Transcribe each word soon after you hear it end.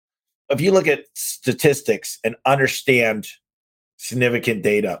if you look at statistics and understand significant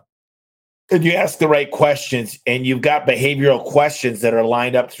data, and you ask the right questions, and you've got behavioral questions that are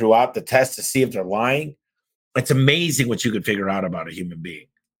lined up throughout the test to see if they're lying, it's amazing what you can figure out about a human being.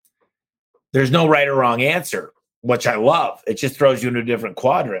 There's no right or wrong answer, which I love. It just throws you into a different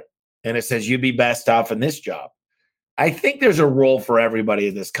quadrant, and it says you'd be best off in this job. I think there's a role for everybody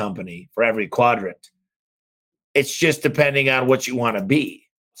in this company, for every quadrant. It's just depending on what you want to be.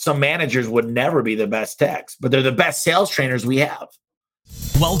 Some managers would never be the best techs, but they're the best sales trainers we have.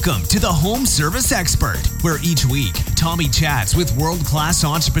 Welcome to the Home Service Expert, where each week, Tommy chats with world-class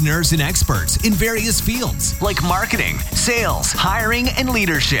entrepreneurs and experts in various fields like marketing, sales, hiring, and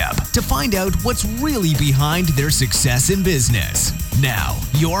leadership to find out what's really behind their success in business. Now,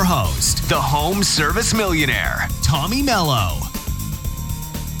 your host, the Home Service Millionaire, Tommy Mello.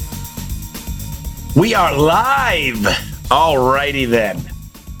 We are live. Alrighty then.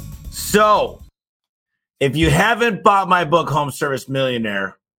 So, if you haven't bought my book, Home Service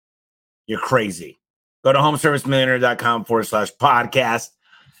Millionaire, you're crazy. Go to homeservicemillionaire.com/podcast.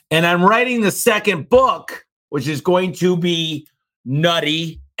 And I'm writing the second book, which is going to be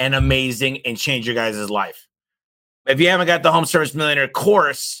nutty and amazing and change your guys' life. If you haven't got the Home Service Millionaire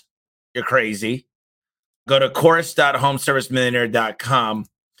course, you're crazy. Go to course.homeservicemillionaire.com.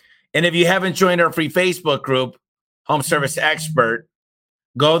 And if you haven't joined our free Facebook group, Home Service Expert,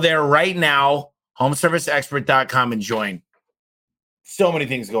 go there right now, homeserviceexpert.com, and join. So many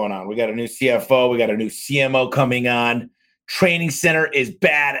things going on. We got a new CFO. We got a new CMO coming on. Training center is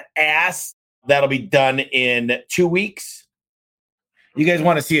badass. That'll be done in 2 weeks. You guys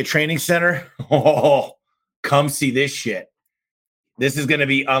want to see a training center? Oh, come see this shit. This is going to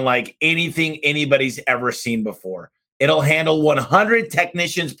be unlike anything anybody's ever seen before. It'll handle 100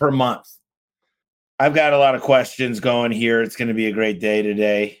 technicians per month. I've got a lot of questions going here. It's going to be a great day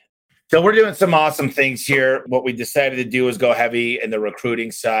today. So we're doing some awesome things here. What we decided to do is go heavy in the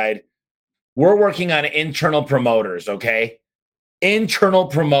recruiting side. We're working on internal promoters, okay? Internal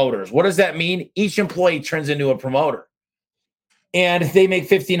promoters. What does that mean? Each employee turns into a promoter. And they make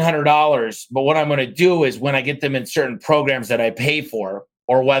 $1,500. But what I'm going to do is when I get them in certain programs that I pay for,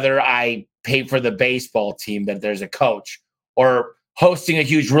 or whether I pay for the baseball team that there's a coach, or hosting a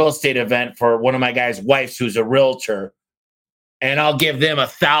huge real estate event for one of my guys' wives who's a realtor, and I'll give them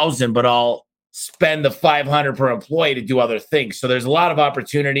 $1,000, but I'll spend the $500 per employee to do other things. So there's a lot of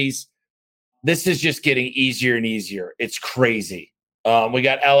opportunities. This is just getting easier and easier. It's crazy. We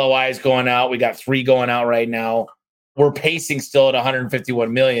got LOIs going out. We got 3 going out right now. We're pacing still at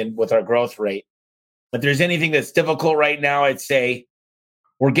 151 million with our growth rate. If there's anything that's difficult right now, I'd say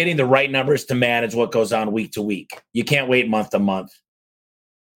we're getting the right numbers to manage what goes on week to week. You can't wait month to month.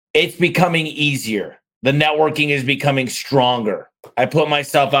 It's becoming easier. The networking is becoming stronger. I put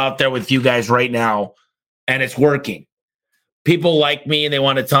myself out there with you guys right now, and it's working. People like me, and they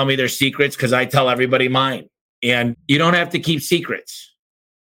want to tell me their secrets because I tell everybody mine. And you don't have to keep secrets.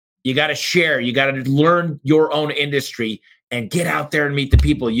 You got to share. You got to learn your own industry and get out there and meet the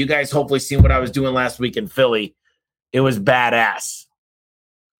people. You guys hopefully seen what I was doing last week in Philly. It was badass.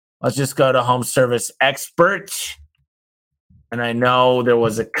 Let's just go to Home Service Expert. And I know there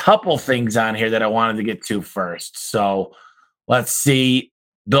was a couple things on here that I wanted to get to first. So let's see.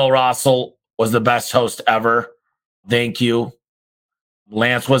 Bill Russell was the best host ever. Thank you.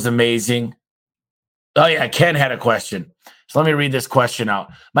 Lance was amazing. Oh, yeah. Ken had a question. So let me read this question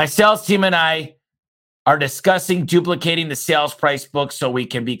out. My sales team and I are discussing duplicating the sales price book so we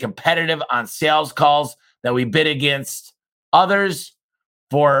can be competitive on sales calls that we bid against others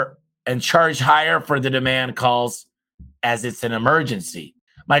for and charge higher for the demand calls as it's an emergency.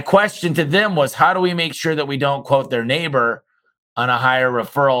 My question to them was, how do we make sure that we don't quote their neighbor on a higher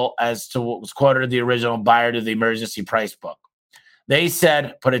referral as to what was quoted to the original buyer to the emergency price book? They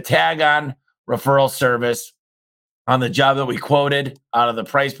said, put a tag on referral service on the job that we quoted out of the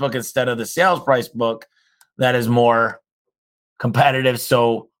price book instead of the sales price book that is more competitive,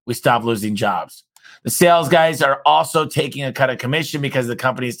 so we stop losing jobs. The sales guys are also taking a cut of commission because the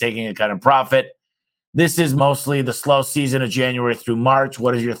company is taking a cut of profit. This is mostly the slow season of January through March.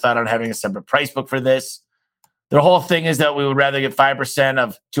 What is your thought on having a separate price book for this? The whole thing is that we would rather get 5%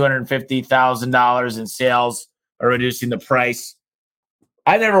 of $250,000 in sales or reducing the price.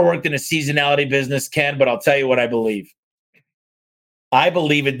 I never worked in a seasonality business, Ken, but I'll tell you what I believe. I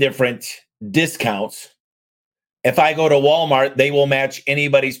believe in different discounts. If I go to Walmart, they will match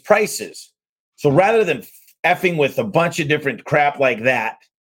anybody's prices. So rather than effing with a bunch of different crap like that,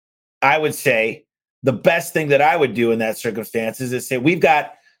 I would say the best thing that I would do in that circumstance is to say, we've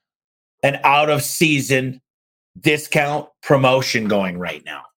got an out of season discount promotion going right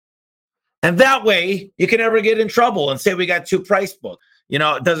now. And that way you can never get in trouble and say we got two price books.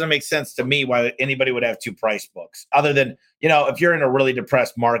 It doesn't make sense to me why anybody would have two price books other than, if you're in a really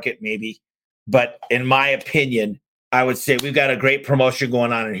depressed market, maybe. But in my opinion, I would say we've got a great promotion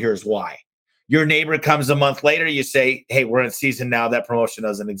going on and here's why. Your neighbor comes a month later, you say, hey, we're in season now. That promotion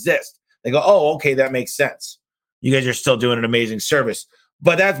doesn't exist. They go, oh, okay, that makes sense. You guys are still doing an amazing service.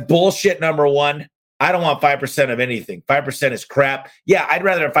 But that's bullshit, number one. I don't want 5% of anything. 5% is crap. Yeah, I'd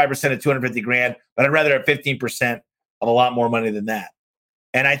rather have 5% of 250 grand, but I'd rather have 15% of a lot more money than that.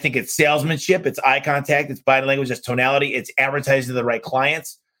 And I think it's salesmanship, it's eye contact, it's body language, it's tonality, it's advertising to the right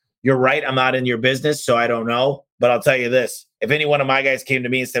clients. You're right. I'm not in your business, so I don't know. But I'll tell you this. If any one of my guys came to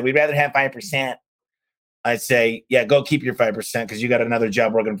me and said, we'd rather have 5%, I'd say, yeah, go keep your 5% because you got another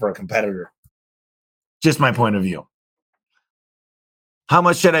job working for a competitor. Just my point of view. How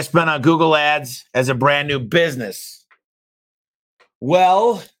much should I spend on Google ads as a brand new business?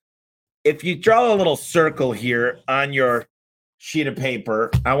 Well, if you draw a little circle here on your sheet of paper,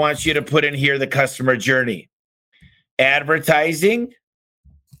 I want you to put in here the customer journey. Advertising.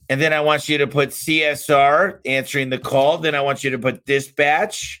 And then I want you to put CSR, answering the call. Then I want you to put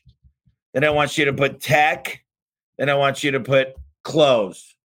dispatch. Then I want you to put tech. Then I want you to put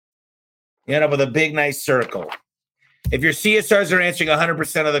close. You end up with a big, nice circle. If your CSRs are answering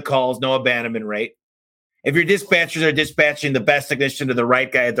 100% of the calls, no abandonment rate. If your dispatchers are dispatching the best technician to the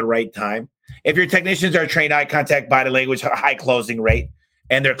right guy at the right time. If your technicians are trained eye contact, body language, high closing rate,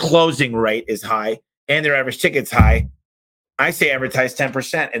 and their closing rate is high, and their average ticket's high, I say advertise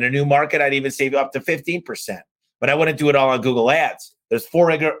 10%. In a new market, I'd even save up to 15%. But I wouldn't do it all on Google Ads. There's 4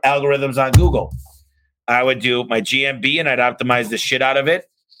 algorithms on Google. I would do my GMB, and I'd optimize the shit out of it.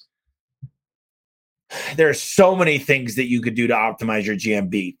 There are so many things that you could do to optimize your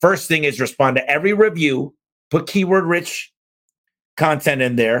GMB. First thing is respond to every review, put keyword-rich content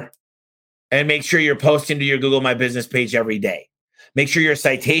in there, and make sure you're posting to your Google My Business page every day. Make sure your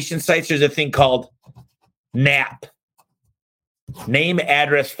citation sites, there's a thing called NAP. Name,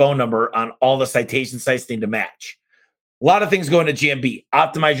 address, phone number on all the citation sites need to match. A lot of things go into GMB.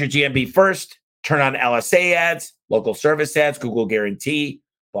 Optimize your GMB first. Turn on LSA ads, local service ads, Google Guarantee,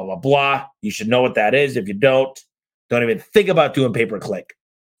 blah, blah, blah. You should know what that is. If you don't even think about doing pay-per-click.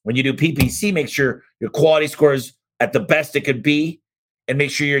 When you do PPC, make sure your quality score is at the best it could be and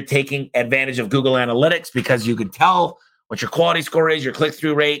make sure you're taking advantage of Google Analytics because you can tell what your quality score is, your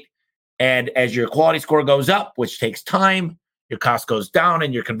click-through rate. And as your quality score goes up, which takes time, your cost goes down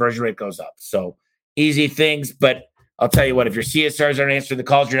and your conversion rate goes up. So easy things, but I'll tell you what, if your CSRs aren't answering the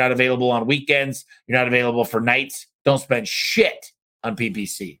calls, you're not available on weekends, you're not available for nights, don't spend shit on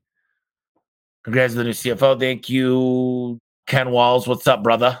PPC. Congrats to the new CFO. Thank you, Ken Walls. What's up,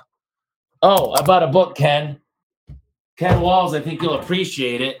 brother? Oh, I bought a book, Ken. Ken Walls, I think you'll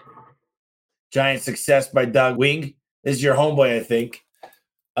appreciate it. Giant Success by Doug Wing. This is your homeboy, I think.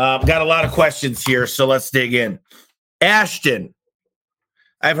 Got a lot of questions here, so let's dig in. Ashton,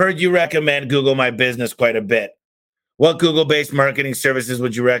 I've heard you recommend Google My Business quite a bit. What Google-based marketing services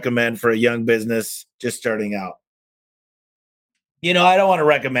would you recommend for a young business just starting out? I don't want to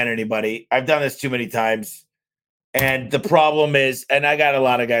recommend anybody. I've done this too many times. And the problem is, and I got a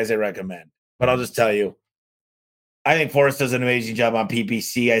lot of guys I recommend, but I'll just tell you, I think Forrest does an amazing job on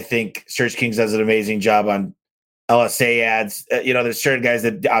PPC. I think Search Kings does an amazing job on LSA ads. There's certain guys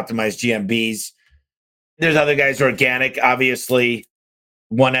that optimize GMBs. There's other guys, organic, obviously.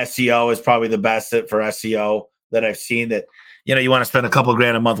 One SEO is probably the best for SEO that I've seen that, you want to spend a couple of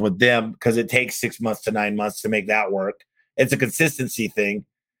grand a month with them because it takes 6 months to 9 months to make that work. It's a consistency thing.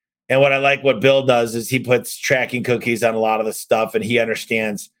 And what I like what Bill does is he puts tracking cookies on a lot of the stuff and he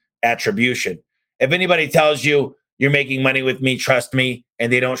understands attribution. If anybody tells you you're making money with me, trust me,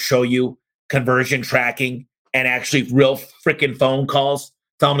 and they don't show you conversion tracking and actually real freaking phone calls,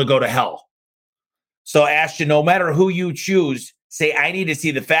 tell them to go to hell. So Ashton, no matter who you choose, say, I need to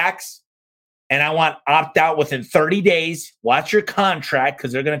see the facts and I want opt out within 30 days. Watch your contract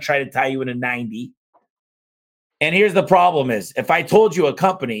because they're going to try to tie you into 90. And here's the problem is if I told you a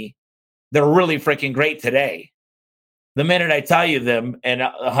company, they're really freaking great today. The minute I tell you them and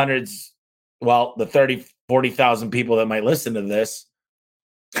hundreds, well, the 30, 40,000 people that might listen to this,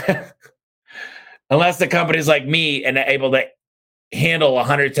 unless the company's like me and able to handle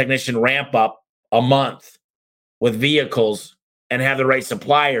 100 technician ramp up a month with vehicles and have the right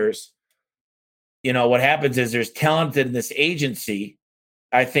suppliers, what happens is there's talent in this agency.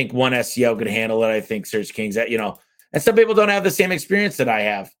 I think one SEO could handle it. I think Search Kings, and some people don't have the same experience that I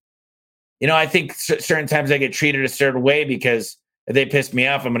have. I think certain times I get treated a certain way because if they piss me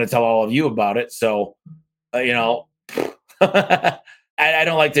off, I'm going to tell all of you about it. So, I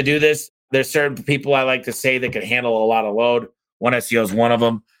don't like to do this. There's certain people I like to say that can handle a lot of load. One SEO is one of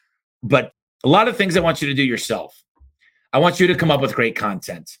them. But a lot of things I want you to do yourself. I want you to come up with great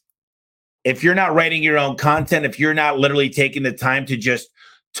content. If you're not writing your own content, if you're not literally taking the time to just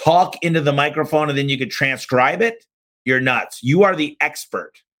talk into the microphone and then you could transcribe it, you're nuts. You are the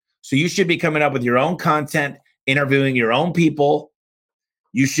expert. So you should be coming up with your own content, interviewing your own people.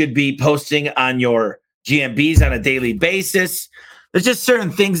 You should be posting on your GMBs on a daily basis. There's just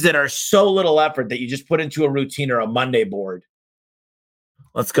certain things that are so little effort that you just put into a routine or a Monday board.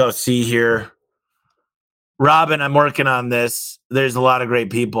 Let's go see here. Robin, I'm working on this. There's a lot of great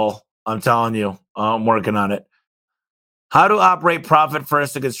people. I'm telling you, I'm working on it. How to operate profit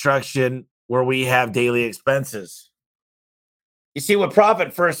first in construction where we have daily expenses. You see, what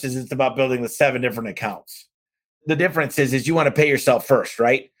profit first is, it's about building the 7 different accounts. The difference is you want to pay yourself first,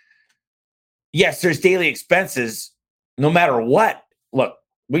 right? Yes, there's daily expenses no matter what. Look,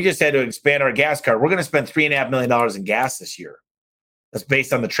 we just had to expand our gas card. We're going to spend $3.5 million in gas this year. That's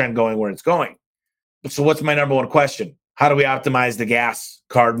based on the trend going where it's going. So what's my number one question? How do we optimize the gas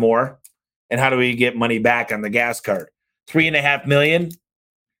card more? And how do we get money back on the gas card? $3.5 million.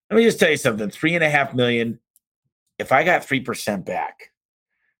 Let me just tell you something. $3.5 million. If I got 3% back,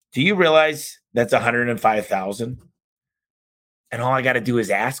 do you realize that's $105,000? And all I got to do is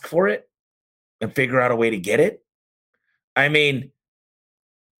ask for it and figure out a way to get it. I mean,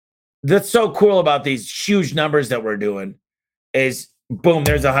 that's so cool about these huge numbers that we're doing is boom,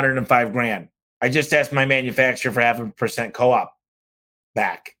 there's 105 grand. I just asked my manufacturer for 0.5% co-op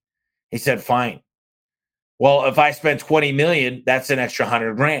back. He said, fine. Well, if I spend 20 million, that's an extra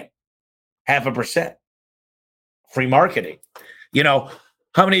 100 grand, 0.5%. Free marketing. You know,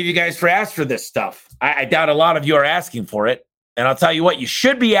 how many of you guys asked for this stuff? I doubt a lot of you are asking for it. And I'll tell you what, you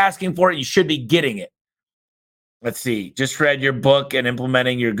should be asking for it. You should be getting it. Let's see. Just read your book and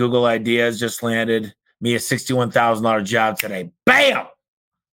implementing your Google ideas. Just landed me a $61,000 job today. Bam!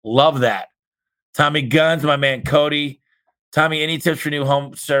 Love that. Tommy Guns, my man Cody. Tommy, any tips for new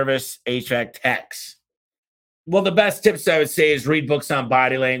home service HVAC techs? Well, the best tips I would say is read books on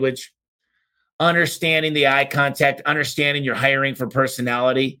body language, understanding the eye contact, understanding you're hiring for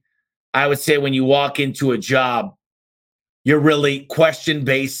personality. I would say when you walk into a job, you're really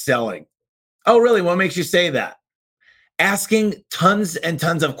question-based selling. Oh, really? What makes you say that? Asking tons and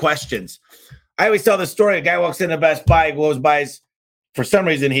tons of questions. I always tell the story. A guy walks into Best Buy, goes buys. For some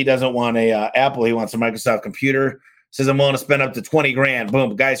reason, he doesn't want a Apple. He wants a Microsoft computer. Says, I'm willing to spend up to 20 grand.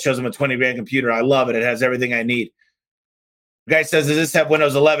 Boom. Guy shows him a 20 grand computer. I love it. It has everything I need. Guy says, does this have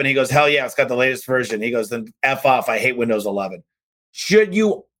Windows 11? He goes, hell yeah, it's got the latest version. He goes, then F off. I hate Windows 11. Should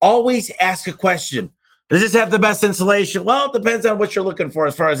you always ask a question? Does this have the best insulation? Well, it depends on what you're looking for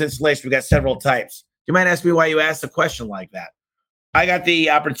as far as insulation. We've got several types. You might ask me why you asked a question like that. I got the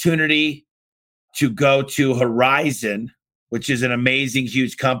opportunity to go to Horizon, which is an amazing,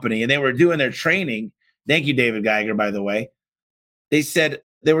 huge company. And they were doing their training. Thank you, David Geiger, by the way. They said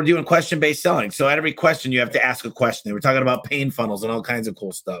they were doing question-based selling. So at every question, you have to ask a question. They were talking about pain funnels and all kinds of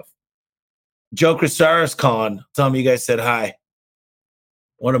cool stuff. Joe Crisara's calling. Tell me you guys said hi.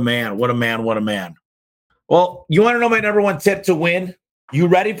 What a man. What a man. What a man. Well, you want to know my number one tip to win? You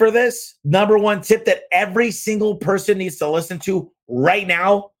ready for this? Number one tip that every single person needs to listen to right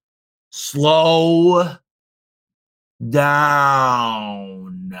now. Slow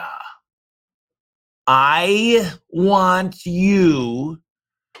down. I want you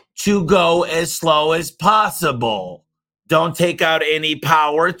to go as slow as possible. Don't take out any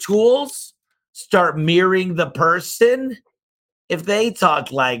power tools. Start mirroring the person. If they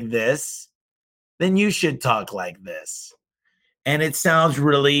talk like this, then you should talk like this. And it sounds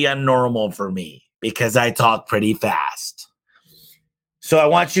really unnormal for me because I talk pretty fast. So I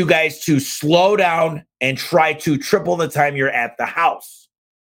want you guys to slow down and try to triple the time you're at the house.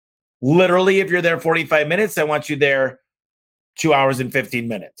 Literally, if you're there 45 minutes, I want you there 2 hours and 15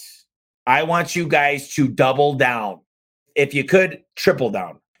 minutes. I want you guys to double down. If you could, triple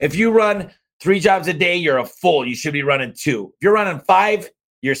down. If you run 3 jobs a day, you're a fool. You should be running 2. If you're running 5,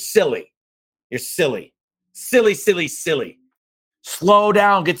 you're silly. You're silly. Silly, silly, silly. Slow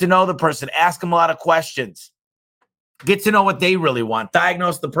down. Get to know the person. Ask them a lot of questions. Get to know what they really want.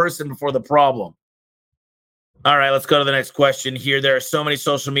 Diagnose the person before the problem. All right, let's go to the next question here. There are so many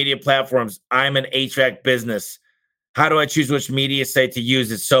social media platforms. I'm an HVAC business. How do I choose which media site to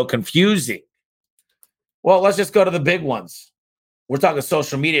use? It's so confusing. Well, let's just go to the big ones. We're talking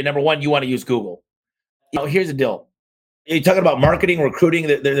social media. Number one, you want to use Google. Here's the deal. You're talking about marketing, recruiting.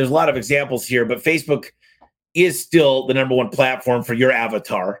 There's a lot of examples here, but Facebook is still the number one platform for your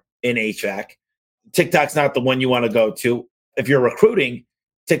avatar in HVAC. TikTok's not the one you want to go to. If you're recruiting,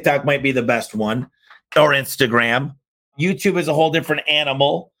 TikTok might be the best one, or Instagram. YouTube is a whole different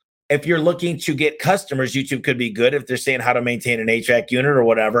animal. If you're looking to get customers, YouTube could be good if they're saying how to maintain an HVAC unit or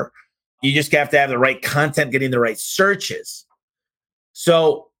whatever. You just have to have the right content, getting the right searches.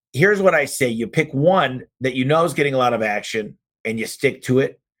 So here's what I say. You pick one that you know is getting a lot of action and you stick to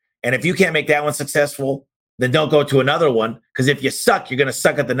it. And if you can't make that one successful, then don't go to another one. Because if you suck, you're going to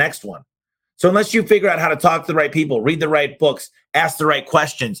suck at the next one. So unless you figure out how to talk to the right people, read the right books, ask the right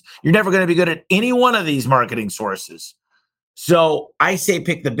questions, you're never going to be good at any one of these marketing sources. So I say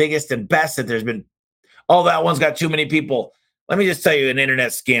pick the biggest and best that there's been. Oh, that one's got too many people. Let me just tell you an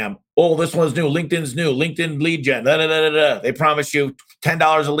internet scam. Oh, this one's new. LinkedIn's new. LinkedIn lead gen. Da, da, da, da, da. They promise you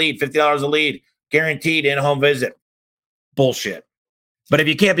 $10 a lead, $50 a lead, guaranteed in-home visit. Bullshit. But if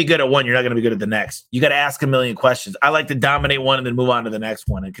you can't be good at one, you're not going to be good at the next. You got to ask a million questions. I like to dominate one and then move on to the next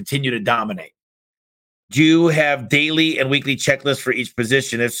one and continue to dominate. Do you have daily and weekly checklists for each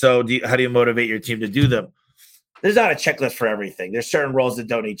position? If so, how do you motivate your team to do them? There's not a checklist for everything. There's certain roles that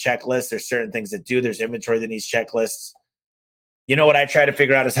don't need checklists. There's certain things that do. There's inventory that needs checklists. You know what I try to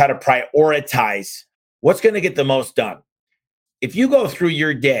figure out is how to prioritize what's going to get the most done. If you go through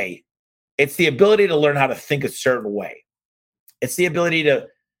your day, it's the ability to learn how to think a certain way. It's the ability to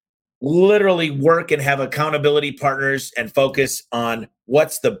literally work and have accountability partners and focus on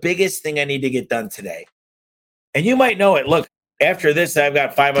what's the biggest thing I need to get done today. And you might know it. Look, after this, I've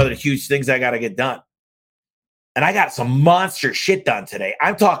got 5 other huge things I got to get done. And I got some monster shit done today.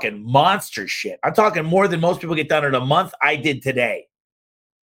 I'm talking monster shit. I'm talking more than most people get done in a month. I did today.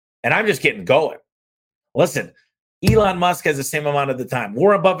 And I'm just getting going. Listen, Elon Musk has the same amount of the time.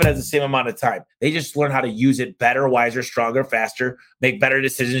 Warren Buffett has the same amount of time. They just learn how to use it better, wiser, stronger, faster, make better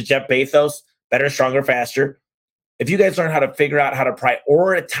decisions. Jeff Bezos, better, stronger, faster. If you guys learn how to figure out how to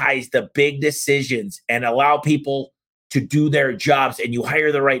prioritize the big decisions and allow people to do their jobs, and you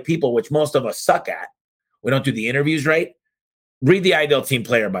hire the right people, which most of us suck at, we don't do the interviews right. Read the Ideal Team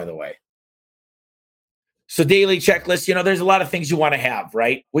Player, by the way. So daily checklist, there's a lot of things you want to have,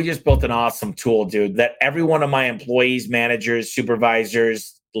 right? We just built an awesome tool, dude, that every one of my employees, managers,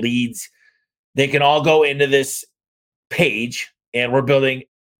 supervisors, leads, they can all go into this page, and we're building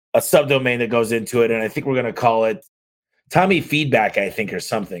a subdomain that goes into it. And I think we're going to call it Tommy Feedback, I think, or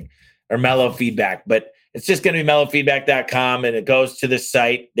something, or Mello Feedback. But it's just going to be mellowfeedback.com, and it goes to the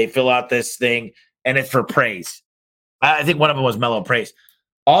site. They fill out this thing, and it's for praise. I think one of them was Mellow Praise.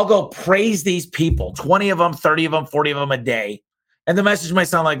 I'll go praise these people, 20 of them, 30 of them, 40 of them a day. And the message might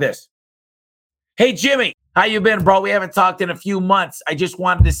sound like this. Hey, Jimmy, how you been, bro? We haven't talked in a few months. I just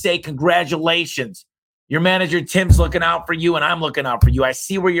wanted to say congratulations. Your manager, Tim's looking out for you, and I'm looking out for you. I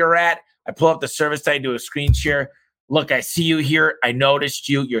see where you're at. I pull up the service side, do a screen share. Look, I see you here. I noticed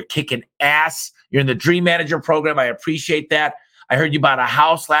you. You're kicking ass. You're in the Dream Manager program. I appreciate that. I heard you bought a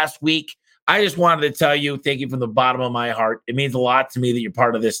house last week. I just wanted to tell you, thank you from the bottom of my heart. It means a lot to me that you're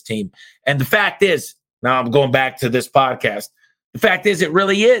part of this team. And the fact is, now I'm going back to this podcast. The fact is, it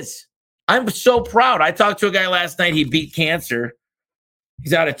really is. I'm so proud. I talked to a guy last night. He beat cancer.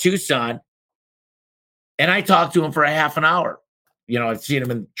 He's out of Tucson. And I talked to him for a half an hour. I've seen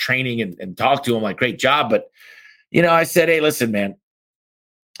him in training and talked to him like, great job. But, I said, hey, listen, man,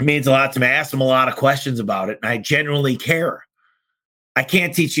 it means a lot to me. I asked him a lot of questions about it, and I genuinely care. I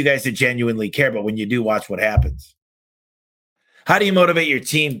can't teach you guys to genuinely care, but when you do, watch what happens. How do you motivate your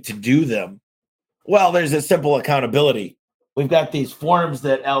team to do them? Well, there's a simple accountability. We've got these forms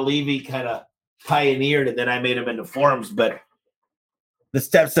that Al Levy kind of pioneered, and then I made them into forms, but the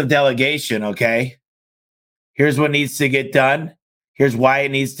steps of delegation, okay? Here's what needs to get done. Here's why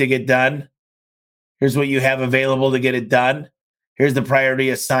it needs to get done. Here's what you have available to get it done. Here's the priority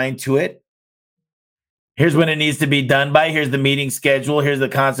assigned to it. Here's when it needs to be done by. Here's the meeting schedule. Here's the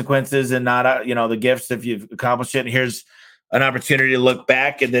consequences and not, the gifts if you've accomplished it. And here's an opportunity to look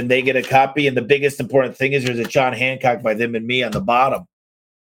back, and then they get a copy. And the biggest important thing is there's a John Hancock by them and me on the bottom.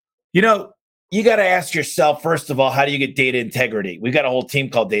 You got to ask yourself, first of all, how do you get data integrity? We've got a whole team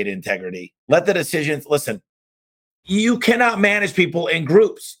called Data Integrity. Let the decisions, listen, you cannot manage people in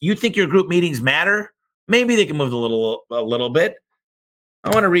groups. You think your group meetings matter? Maybe they can move a little bit. I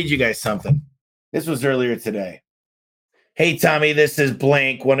want to read you guys something. This was earlier today. Hey, Tommy, this is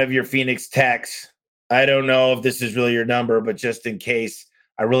blank, one of your Phoenix techs. I don't know if this is really your number, but just in case,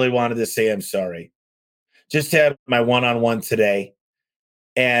 I really wanted to say I'm sorry. Just had my one-on-one today.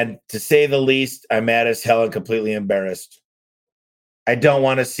 And to say the least, I'm mad as hell and completely embarrassed. I don't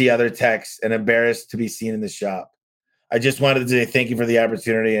want to see other techs and embarrassed to be seen in the shop. I just wanted to say thank you for the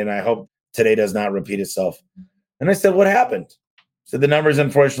opportunity, and I hope today does not repeat itself. And I said, what happened? So the numbers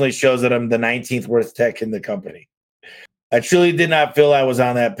unfortunately shows that I'm the 19th worst tech in the company. I truly did not feel I was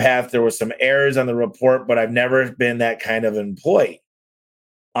on that path. There were some errors on the report, but I've never been that kind of employee.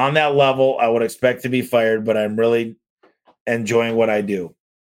 On that level, I would expect to be fired, but I'm really enjoying what I do.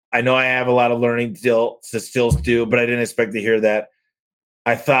 I know I have a lot of learning still to do, but I didn't expect to hear that.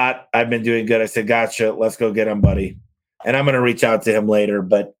 I thought I've been doing good. I said, gotcha. Let's go get him, buddy. And I'm going to reach out to him later.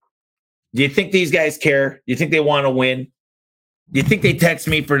 But do you think these guys care? Do you think they want to win? Do you think they text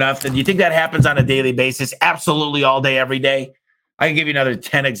me for nothing? Do you think that happens on a daily basis? Absolutely, all day, every day. I can give you another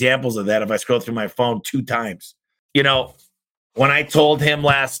 10 examples of that if I scroll through my phone 2 times. You know, when I told him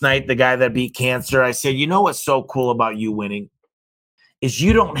last night, the guy that beat cancer, I said, you know what's so cool about you winning is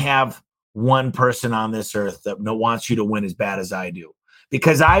you don't have one person on this earth that wants you to win as bad as I do.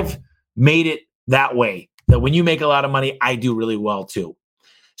 Because I've made it that way, that when you make a lot of money, I do really well too.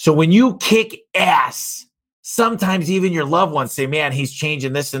 So when you kick ass, sometimes even your loved ones say, man, he's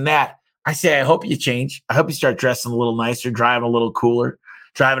changing this and that. I say, I hope you change. I hope you start dressing a little nicer, driving a little cooler,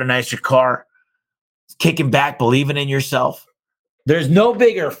 driving a nicer car, kicking back, believing in yourself. There's no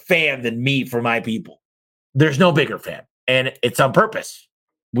bigger fan than me for my people. There's no bigger fan. And it's on purpose.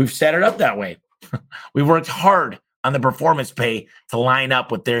 We've set it up that way. We worked hard on the performance pay to line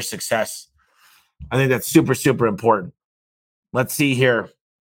up with their success. I think that's super, super important. Let's see here.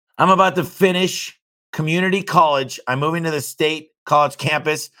 I'm about to finish community college. I'm moving to the state college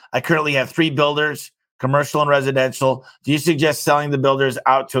campus. I currently have 3 builders, commercial and residential. Do you suggest selling the builders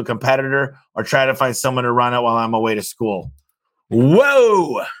out to a competitor or try to find someone to run it while I'm away to school?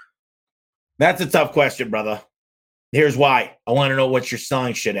 Whoa. That's a tough question, brother. Here's why. I want to know what you're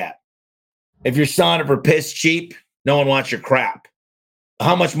selling shit at. If you're selling it for piss cheap, no one wants your crap.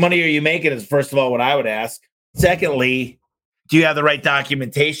 How much money are you making is, first of all, what I would ask. Secondly, do you have the right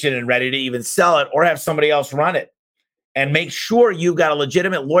documentation and ready to even sell it or have somebody else run it? And make sure you've got a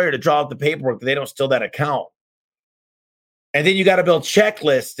legitimate lawyer to draw up the paperwork that they don't steal that account. And then you got to build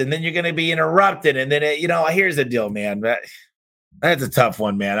checklists, and then you're going to be interrupted. And then, here's the deal, man. That's a tough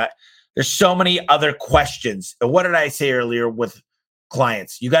one, man. There's so many other questions. And what did I say earlier with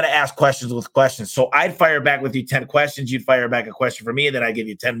clients? You got to ask questions with questions. So I'd fire back with you 10 questions. You'd fire back a question for me, and then I give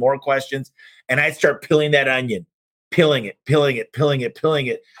you 10 more questions. And I'd start peeling that onion, peeling it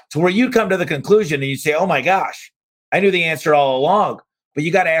to where you'd come to the conclusion and you say, oh my gosh, I knew the answer all along. But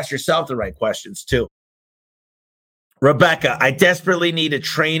you got to ask yourself the right questions too. Rebecca, I desperately need to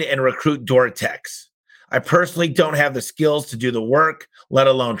train and recruit door techs. I personally don't have the skills to do the work, let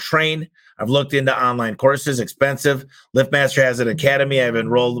alone train. I've looked into online courses, expensive. LiftMaster has an academy. I've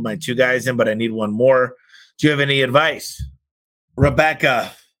enrolled my 2 guys in, but I need 1 more. Do you have any advice?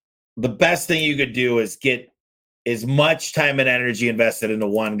 Rebecca, the best thing you could do is get as much time and energy invested into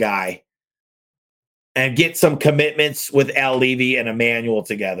one guy and get some commitments with Al Levy and a manual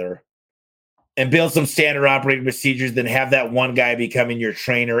together and build some standard operating procedures, then have that one guy becoming your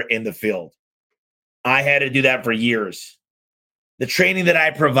trainer in the field. I had to do that for years. The training that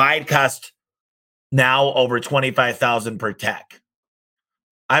I provide costs now over $25,000 per tech.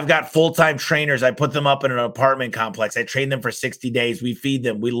 I've got full-time trainers. I put them up in an apartment complex. I train them for 60 days. We feed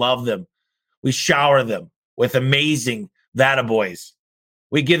them. We love them. We shower them with amazing Vata boys.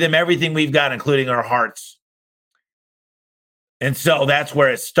 We give them everything we've got, including our hearts. And so that's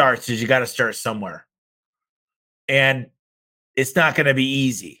where it starts, is you got to start somewhere. And it's not going to be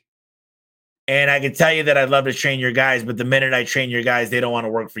easy. And I can tell you that I'd love to train your guys, but the minute I train your guys, they don't want to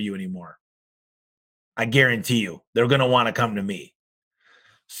work for you anymore. I guarantee you, they're going to want to come to me.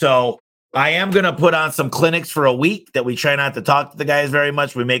 So I am going to put on some clinics for a week that we try not to talk to the guys very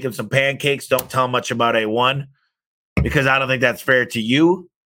much. We make them some pancakes. Don't tell them much about A1 because I don't think that's fair to you.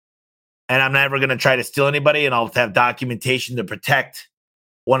 And I'm never going to try to steal anybody, and I'll have documentation to protect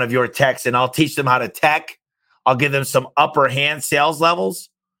one of your techs, and I'll teach them how to tech. I'll give them some upper hand sales levels.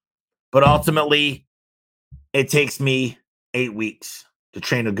 But ultimately, it takes me 8 weeks to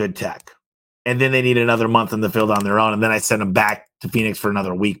train a good tech. And then they need another month in the field on their own. And then I send them back to Phoenix for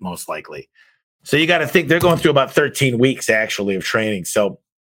another week, most likely. So you got to think they're going through about 13 weeks, actually, of training. So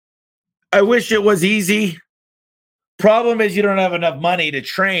I wish it was easy. Problem is you don't have enough money to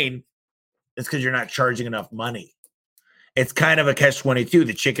train. It's because you're not charging enough money. It's kind of a catch-22,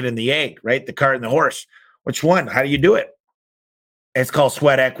 the chicken and the egg, right? The cart and the horse. Which one? How do you do it? It's called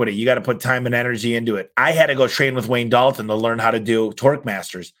sweat equity. You got to put time and energy into it. I had to go train with Wayne Dalton to learn how to do Torque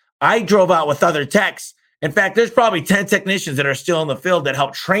Masters. I drove out with other techs. In fact, there's probably 10 technicians that are still in the field that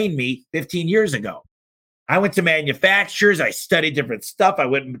helped train me 15 years ago. I went to manufacturers. I studied different stuff. I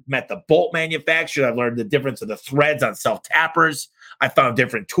went and met the bolt manufacturers. I learned the difference of the threads on self-tappers. I found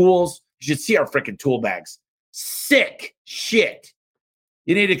different tools. You should see our freaking tool bags. Sick shit.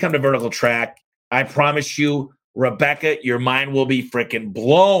 You need to come to Vertical Track. I promise you, Rebecca, your mind will be freaking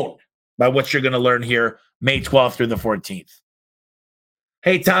blown by what you're going to learn here May 12th through the 14th.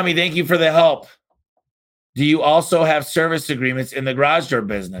 Hey, Tommy, thank you for the help. Do you also have service agreements in the garage door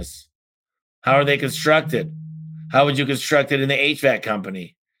business? How are they constructed? How would you construct it in the HVAC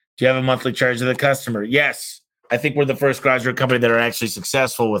company? Do you have a monthly charge to the customer? Yes. I think we're the first garage door company that are actually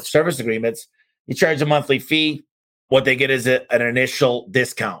successful with service agreements. You charge a monthly fee. What they get is an initial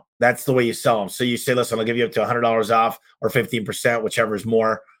discount. That's the way you sell them. So you say, listen, I'll give you up to $100 off or 15%, whichever's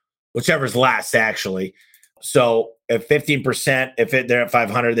more, whichever's less, actually. So if 15%, they're at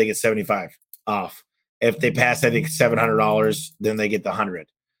 500, they get 75 off. If they pass, I think $700, then they get the 100.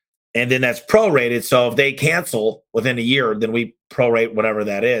 And then that's prorated. So if they cancel within a year, then we prorate whatever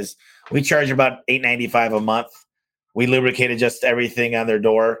that is. We charge about $8.95 a month. We lubricate, adjust everything on their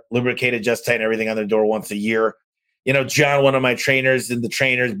door, lubricate, adjust, tighten everything on their door once a year. You know, John, one of my trainers, and the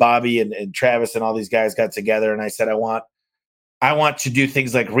trainers, Bobby and Travis and all these guys got together, and I said, I want to do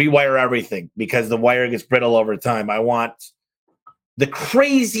things like rewire everything because the wire gets brittle over time. I want the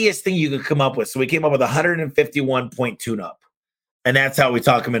craziest thing you could come up with. So we came up with 151-point tune-up. And that's how we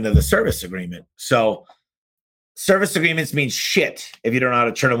talk them into the service agreement. So service agreements mean shit if you don't know how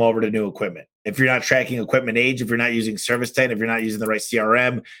to turn them over to new equipment. If you're not tracking equipment age, if you're not using service time, if you're not using the right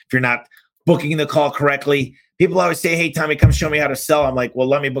CRM, if you're not booking the call correctly. People always say, hey, Tommy, come show me how to sell. I'm like, well,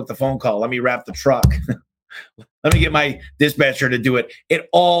 let me book the phone call. Let me wrap the truck. Let me get my dispatcher to do it. It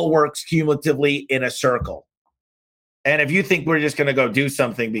all works cumulatively in a circle. And if you think we're just going to go do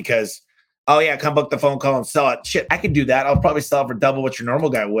something because, oh, yeah, come book the phone call and sell it. Shit, I could do that. I'll probably sell it for double what your normal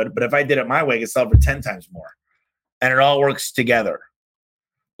guy would. But if I did it my way, I could sell it for 10 times more. And it all works together.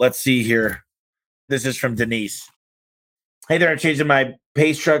 Let's see here. This is from Denise. Hey there, I'm changing my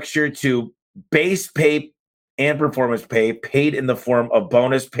pay structure to base pay and performance pay, paid in the form of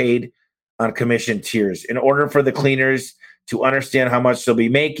bonus paid on commission tiers. In order for the cleaners to understand how much they'll be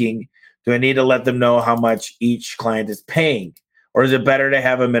making, do I need to let them know how much each client is paying? Or is it better to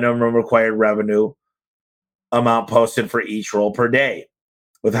have a minimum required revenue amount posted for each role per day?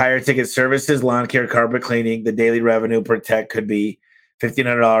 With higher ticket services, lawn care, carpet cleaning, the daily revenue per tech could be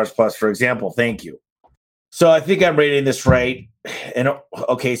 $1,500 plus, for example. Thank you. So I think I'm rating this right. And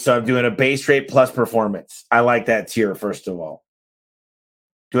okay, so I'm doing a base rate plus performance. I like that tier, first of all.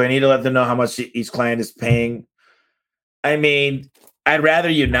 Do I need to let them know how much each client is paying? I mean, I'd rather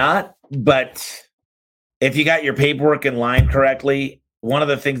you not, but if you got your paperwork in line correctly, one of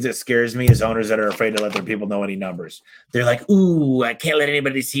the things that scares me is owners that are afraid to let their people know any numbers. They're like, ooh, I can't let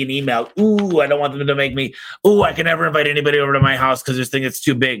anybody see an email. Ooh, I don't want them to make me. Ooh, I can never invite anybody over to my house because this thing is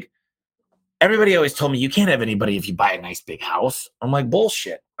too big. Everybody always told me you can't have anybody if you buy a nice big house. I'm like,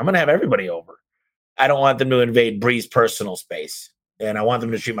 bullshit. I'm going to have everybody over. I don't want them to invade Bree's personal space. And I want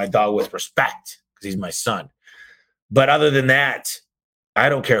them to treat my dog with respect because he's my son. But other than that, I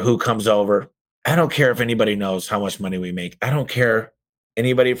don't care who comes over. I don't care if anybody knows how much money we make. I don't care.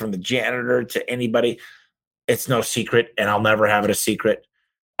 Anybody from the janitor to anybody. It's no secret, and I'll never have it a secret.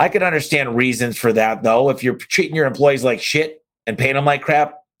 I can understand reasons for that, though. If you're treating your employees like shit and paying them like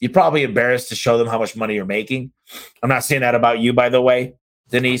crap, you're probably embarrassed to show them how much money you're making. I'm not saying that about you, by the way,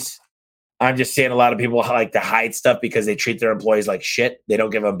 Denise. I'm just saying a lot of people like to hide stuff because they treat their employees like shit. They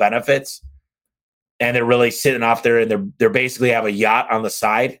don't give them benefits. And they're really sitting off there and they're basically have a yacht on the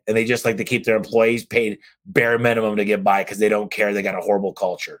side. And they just like to keep their employees paid bare minimum to get by because they don't care. They got a horrible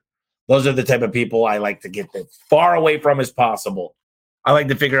culture. Those are the type of people I like to get as far away from as possible. I like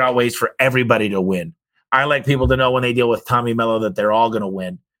to figure out ways for everybody to win. I like people to know when they deal with Tommy Mello that they're all going to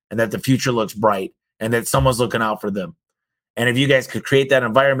win and that the future looks bright and that someone's looking out for them. And if you guys could create that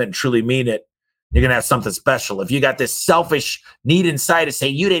environment and truly mean it, you're going to have something special. If you got this selfish need inside to say,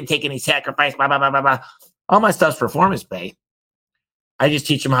 you didn't take any sacrifice, blah, blah, blah, blah, blah. All my stuff's performance pay. I just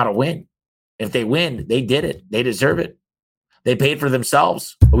teach them how to win. If they win, they did it. They deserve it. They paid for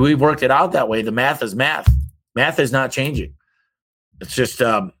themselves. We've worked it out that way. The math is math. Math is not changing. It's just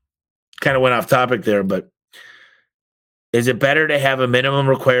kind of went off topic there, but is it better to have a minimum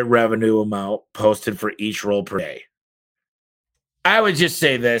required revenue amount posted for each role per day? I would just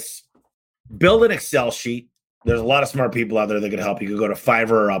say this. Build an Excel sheet. There's a lot of smart people out there that can help. You could go to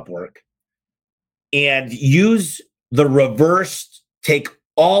Fiverr or Upwork and use the reverse, take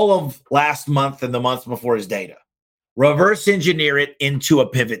all of last month and the months before his data, reverse engineer it into a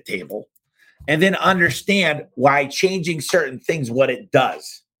pivot table, and then understand why changing certain things, what it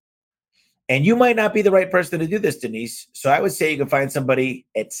does. And you might not be the right person to do this, Denise. So I would say you can find somebody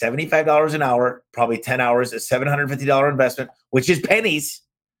at $75 an hour, probably 10 hours, a $750 investment, which is pennies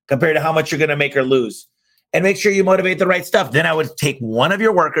compared to how much you're going to make or lose. And make sure you motivate the right stuff. Then I would take one of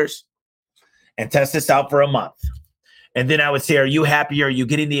your workers and test this out for a month. And then I would say, are you happy? Are you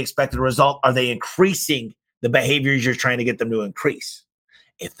getting the expected result? Are they increasing the behaviors you're trying to get them to increase?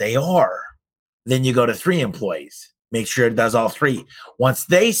 If they are, then you go to 3 employees. Make sure it does all 3. Once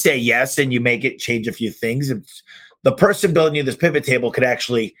they say yes, and you make it change a few things, and the person building you this pivot table could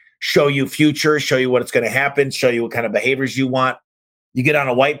actually show you future, show you what's going to happen, show you what kind of behaviors you want. You get on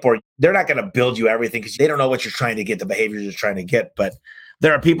a whiteboard, they're not going to build you everything because they don't know what you're trying to get, the behaviors you're trying to get. But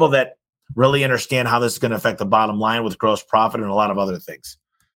there are people that really understand how this is going to affect the bottom line with gross profit and a lot of other things.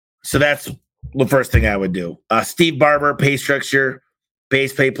 So that's the first thing I would do. Steve Barber, pay structure,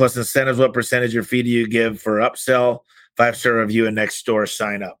 base pay plus incentives. What percentage of fee do you give for upsell, 5-star review, and next store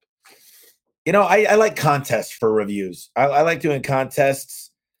sign up? I like contests for reviews. I like doing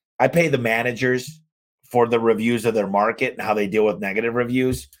contests. I pay the managers for the reviews of their market and how they deal with negative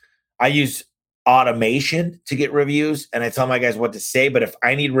reviews. I use automation to get reviews, and I tell my guys what to say. But if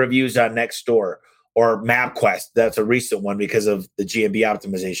I need reviews on Nextdoor or MapQuest, that's a recent one because of the GMB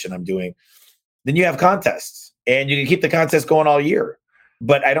optimization I'm doing, then you have contests, and you can keep the contest going all year.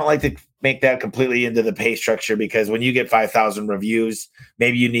 But I don't like to make that completely into the pay structure because when you get 5,000 reviews,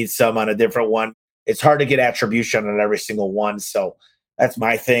 maybe you need some on a different one. It's hard to get attribution on every single one. So that's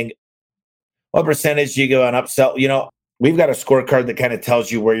my thing. What percentage do you go on upsell? We've got a scorecard that kind of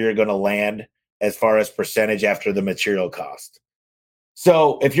tells you where you're going to land as far as percentage after the material cost.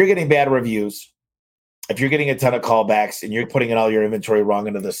 So if you're getting bad reviews, if you're getting a ton of callbacks and you're putting in all your inventory wrong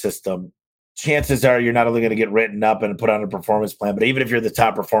into the system, chances are you're not only going to get written up and put on a performance plan, but even if you're the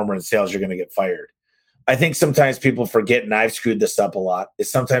top performer in sales, you're going to get fired. I think sometimes people forget, and I've screwed this up a lot,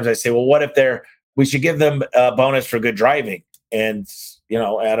 is sometimes I say, well, what if we should give them a bonus for good driving? And,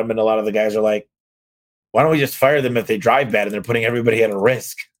 Adam and a lot of the guys are like, why don't we just fire them if they drive bad and they're putting everybody at a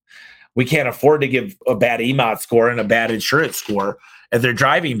risk? We can't afford to give a bad EMOT score and a bad insurance score. If they're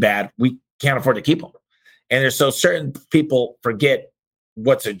driving bad, we can't afford to keep them. And so certain people forget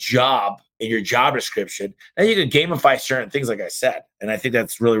what's a job in your job description. And you can gamify certain things, like I said. And I think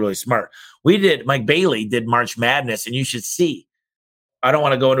that's really, really smart. Mike Bailey did March Madness, and you should see, I don't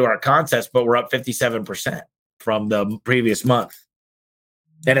want to go into our contest, but we're up 57% from the previous month.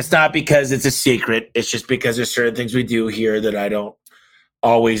 And it's not because it's a secret. It's just because there's certain things we do here that I don't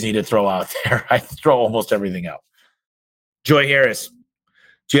always need to throw out there. I throw almost everything out. Joy Harris,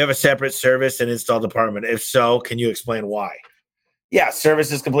 do you have a separate service and install department? If so, can you explain why? Yeah,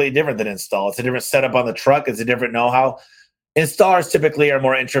 service is completely different than install. It's a different setup on the truck. It's a different know-how. Installers typically are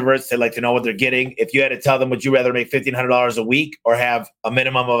more introverts. They like to know what they're getting. If you had to tell them, would you rather make $1,500 a week or have a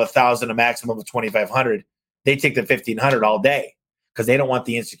minimum of $1,000, a maximum of $2,500, they take the $1,500 all day because they don't want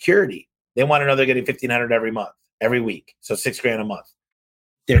the insecurity. They want to know they're getting $1,500 every month, every week. So $6,000 a month.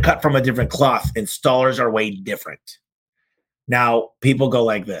 They're cut from a different cloth. Installers are way different. Now, people go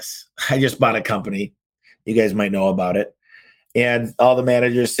like this. I just bought a company. You guys might know about it. And all the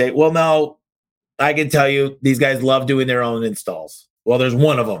managers say, well, no, I can tell you these guys love doing their own installs. Well, there's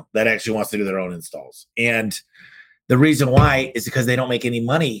one of them that actually wants to do their own installs. And the reason why is because they don't make any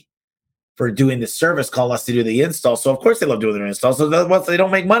money for doing the service, call us to do the install. So, of course, they love doing their installs. So they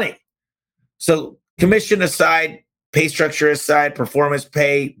don't make money. So commission aside, pay structure aside, performance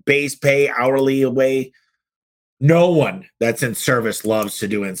pay, base pay, hourly away, no one that's in service loves to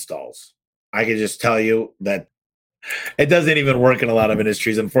do installs. I can just tell you that it doesn't even work in a lot of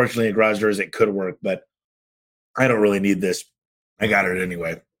industries. Unfortunately, at garage doors, it could work, but I don't really need this. I got it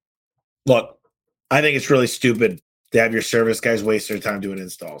anyway. Look, I think it's really stupid to have your service guys waste their time doing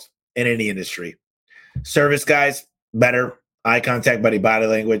installs in any industry. Service guys, better. Eye contact, body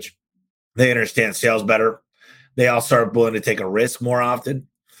language. They understand sales better. They also are willing to take a risk more often.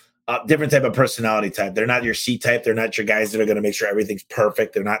 Different type of personality type. They're not your C type. They're not your guys that are going to make sure everything's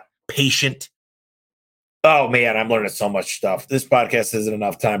perfect. They're not patient. Oh, man, I'm learning so much stuff. This podcast isn't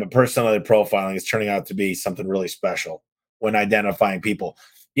enough time, but personality profiling is turning out to be something really special when identifying people.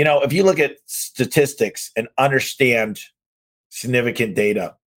 If you look at statistics and understand significant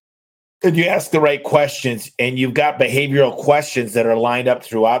data, and you ask the right questions, and you've got behavioral questions that are lined up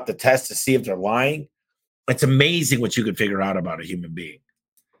throughout the test to see if they're lying, it's amazing what you can figure out about a human being.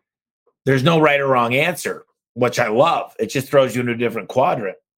 There's no right or wrong answer, which I love. It just throws you into a different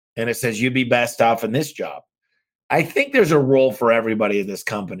quadrant. And it says you'd be best off in this job. I think there's a role for everybody in this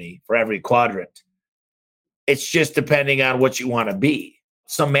company, for every quadrant. It's just depending on what you want to be.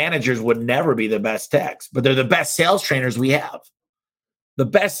 Some managers would never be the best techs, but they're the best sales trainers we have. The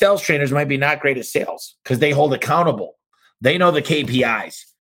best sales trainers might be not great at sales because they hold accountable. They know the KPIs.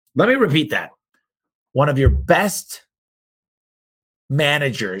 Let me repeat that. One of your best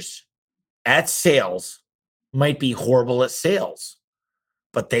managers at sales might be horrible at sales.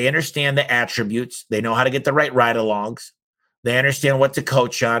 but they understand the attributes. They know how to get the right ride-alongs. They understand what to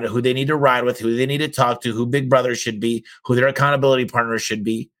coach on, who they need to ride with, who they need to talk to, who big brother should be, who their accountability partner should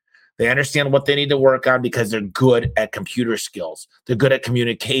be. They understand what they need to work on because they're good at computer skills. They're good at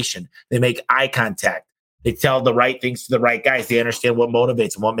communication. They make eye contact. They tell the right things to the right guys. They understand what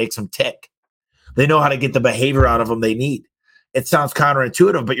motivates them, what makes them tick. They know how to get the behavior out of them they need. It sounds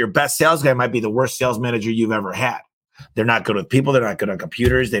counterintuitive, but your best sales guy might be the worst sales manager you've ever had. They're not good with people. They're not good on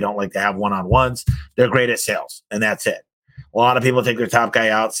computers. They don't like to have one-on-ones. They're great at sales, and that's it. A lot of people take their top guy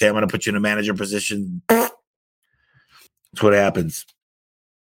out, say, I'm going to put you in a manager position. That's what happens.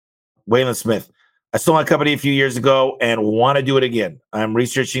 Waylon Smith. I sold my company a few years ago and want to do it again. I'm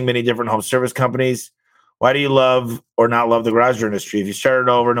researching many different home service companies. Why do you love or not love the garage door industry? If you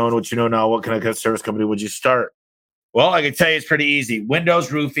started over knowing what you know now, what kind of service company would you start? Well, I can tell you it's pretty easy.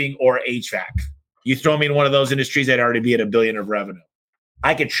 Windows, roofing, or HVAC. You throw me in one of those industries, I'd already be at $1 billion of revenue.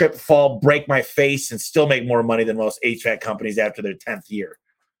 I could trip, fall, break my face, and still make more money than most HVAC companies after their 10th year.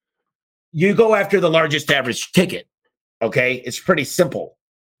 You go after the largest average ticket, okay? It's pretty simple.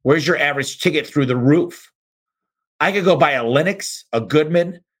 Where's your average ticket through the roof? I could go buy a Lennox, a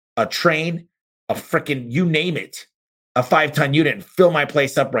Goodman, a Train, a freaking, you name it, a 5-ton unit and fill my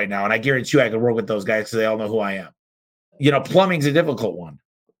place up right now. And I guarantee you I could work with those guys because they all know who I am. Plumbing's a difficult one.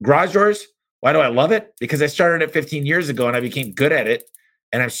 Garage doors, why do I love it? Because I started it 15 years ago and I became good at it.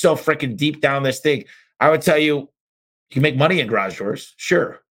 And I'm so freaking deep down this thing. I would tell you, you can make money in garage doors,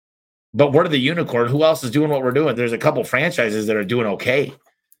 sure. But we're the unicorn. Who else is doing what we're doing? There's a couple franchises that are doing okay.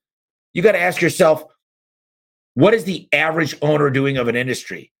 You got to ask yourself, what is the average owner doing of an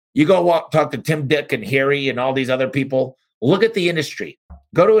industry? You go talk to Tim, Dick, and Harry and all these other people. Look at the industry.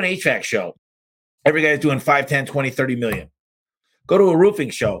 Go to an HVAC show. Every guy's doing 5, 10, 20, 30 million. Go to a roofing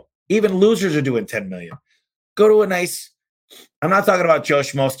show. Even losers are doing 10 million. Go to a nice, I'm not talking about Joe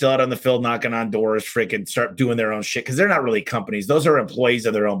Schmo still out on the field knocking on doors, freaking start doing their own shit because they're not really companies. Those are employees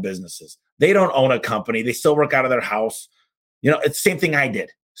of their own businesses. They don't own a company. They still work out of their house. It's the same thing I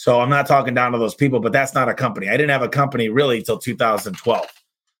did. So I'm not talking down to those people, but that's not a company. I didn't have a company really until 2012.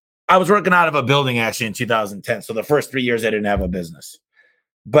 I was working out of a building actually in 2010. So the first 3 years I didn't have a business.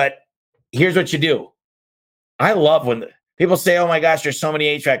 But here's what you do. I love when people say, oh my gosh, there's so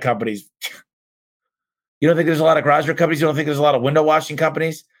many HVAC companies. You don't think there's a lot of garage door companies? You don't think there's a lot of window washing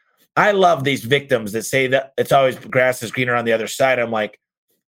companies? I love these victims that say that it's always grass is greener on the other side. I'm like,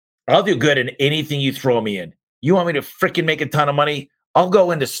 I'll do good in anything you throw me in. You want me to freaking make a ton of money? I'll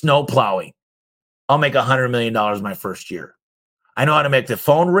go into snow plowing. I'll make $100 million my first year. I know how to make the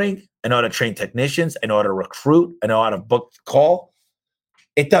phone ring. I know how to train technicians. I know how to recruit. I know how to book the call.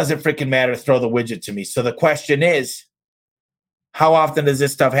 It doesn't freaking matter to throw the widget to me. So the question is, how often does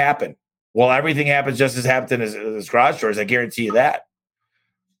this stuff happen? Well, everything happens just as often as garage doors. I guarantee you that.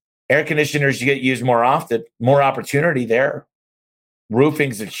 Air conditioners, you get used more often, more opportunity there.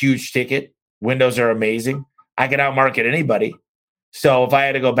 Roofing's a huge ticket. Windows are amazing. I can outmarket anybody. So if I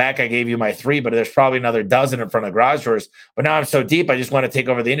had to go back, I gave you my 3, but there's probably another dozen in front of garage doors. But now I'm so deep, I just want to take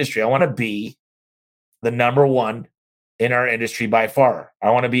over the industry. I want to be the number one in our industry by far.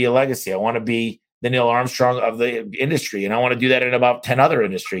 I want to be a legacy. I want to be the Neil Armstrong of the industry. And I want to do that in about 10 other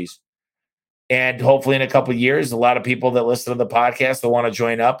industries. And hopefully in a couple of years, a lot of people that listen to the podcast, they'll want to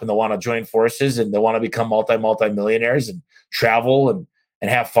join up and they'll want to join forces and they want to become multi-millionaires and travel and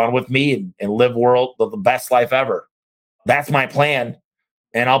have fun with me and live the best life ever. That's my plan,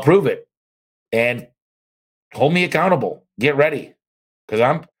 and I'll prove it. And hold me accountable. Get ready, because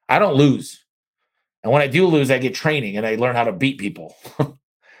I don't lose. And when I do lose, I get training and I learn how to beat people.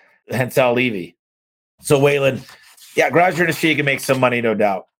 Hence Al Levy. So Waylon, yeah, garage industry, you can make some money, no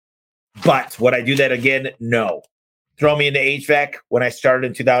doubt. But would I do that again? No. Throw me into HVAC when I started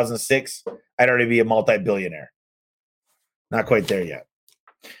in 2006, I'd already be a multi-billionaire. Not quite there yet.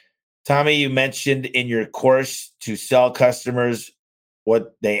 Tommy, you mentioned in your course to sell customers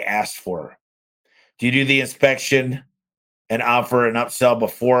what they asked for. Do you do the inspection and offer an upsell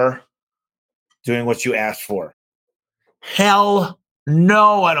before doing what you asked for? Hell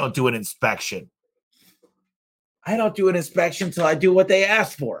no, I don't do an inspection. I don't do an inspection until I do what they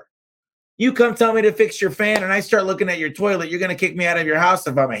asked for. You come tell me to fix your fan and I start looking at your toilet, you're going to kick me out of your house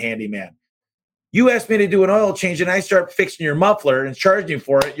if I'm a handyman. You ask me to do an oil change and I start fixing your muffler and charging you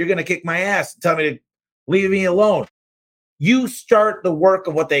for it, you're going to kick my ass and tell me to leave me alone. You start the work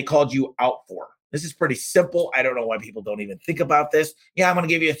of what they called you out for. This is pretty simple. I don't know why people don't even think about this. Yeah, I'm going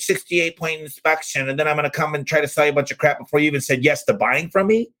to give you a 68-point inspection, and then I'm going to come and try to sell you a bunch of crap before you even said yes to buying from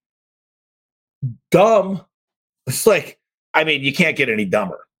me. Dumb. It's like, you can't get any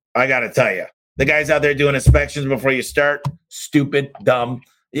dumber. I got to tell you. The guys out there doing inspections before you start, stupid, dumb.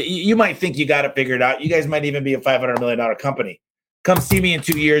 You might think you got it figured out. You guys might even be a $500 million company. Come see me in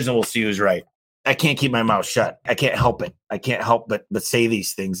 2 years and we'll see who's right. I can't keep my mouth shut. I can't help it. I can't help but say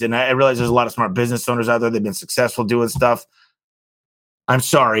these things. And I realize there's a lot of smart business owners out there. They've been successful doing stuff. I'm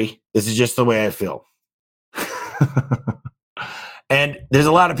sorry. This is just the way I feel. And there's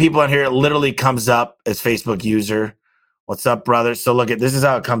a lot of people on here. It literally comes up as Facebook user. What's up, brother? So look at this is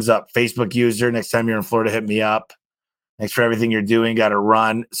how it comes up. Facebook user. Next time you're in Florida, hit me up. Thanks for everything you're doing. Got to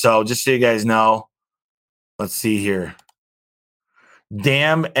run. So just so you guys know, let's see here.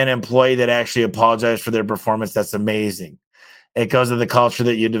 Damn an employee that actually apologized for their performance. That's amazing. It goes to the culture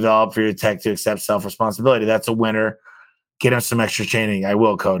that you develop for your tech to accept self-responsibility. That's a winner. Get him some extra training. I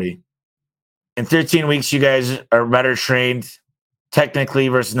will, Cody. In 13 weeks, you guys are better trained technically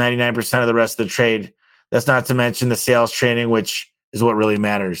versus 99% of the rest of the trade. That's not to mention the sales training, which is what really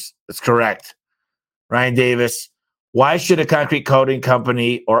matters. That's correct. Ryan Davis, why should a concrete coating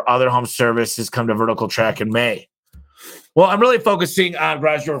company or other home services come to Vertical Track in May? Well, I'm really focusing on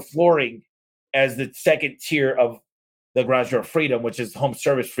garage door flooring as the second tier of the garage door freedom, which is home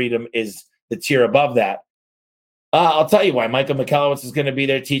service freedom is the tier above that. I'll tell you why. Michael McAllowitz is going to be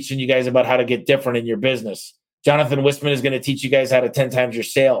there teaching you guys about how to get different in your business. Jonathan Wisman is going to teach you guys how to 10 times your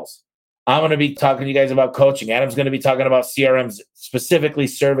sales. I'm going to be talking to you guys about coaching. Adam's going to be talking about CRMs, specifically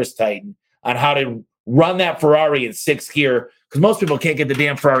Service Titan, on how to run that Ferrari in sixth gear, because most people can't get the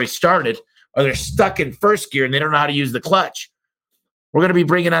damn Ferrari started, or they're stuck in first gear and they don't know how to use the clutch. We're going to be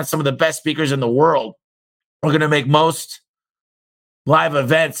bringing on some of the best speakers in the world. We're going to make most live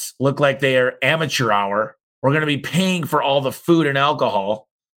events look like they are amateur hour. We're going to be paying for all the food and alcohol.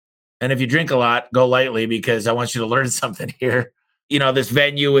 And if you drink a lot, go lightly, because I want you to learn something here. You know, this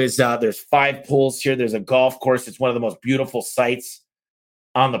venue is, there's 5 pools here. There's a golf course. It's one of the most beautiful sites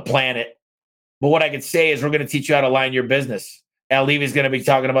on the planet. But what I could say is we're going to teach you how to line your business. Al Levy's going to be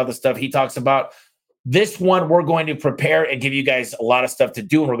talking about the stuff he talks about. This one, we're going to prepare and give you guys a lot of stuff to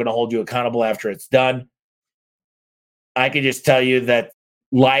do, and we're going to hold you accountable after it's done. I can just tell you that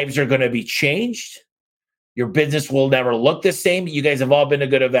lives are going to be changed. Your business will never look the same. You guys have all been to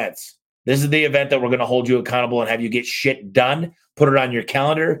good events. This is the event that we're going to hold you accountable and have you get shit done, put it on your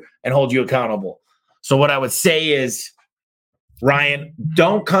calendar, and hold you accountable. So what I would say is, Ryan,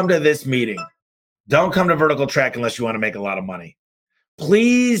 don't come to this meeting. Don't come to Vertical Track unless you want to make a lot of money.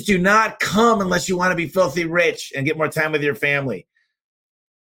 Please do not come unless you want to be filthy rich and get more time with your family.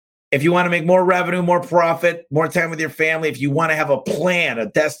 If you want to make more revenue, more profit, more time with your family, if you want to have a plan, a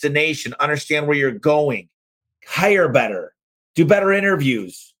destination, understand where you're going, hire better, do better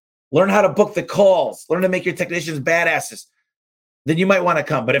interviews, learn how to book the calls, learn to make your technicians badasses, then you might want to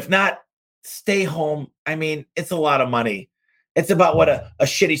come. But if not, stay home. I mean, it's a lot of money. It's about what a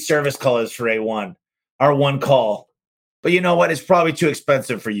shitty service call is for A1, our one call. But you know what? It's probably too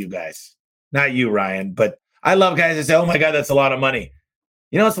expensive for you guys. Not you, Ryan. But I love guys that say, oh my God, that's a lot of money.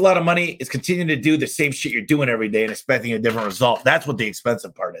 You know what's a lot of money? It's continuing to do the same shit you're doing every day and expecting a different result. That's what the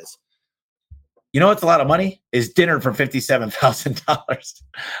expensive part is. You know what's a lot of money? Is dinner for $57,000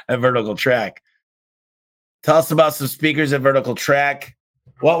 at Vertical Track. Tell us about some speakers at Vertical Track.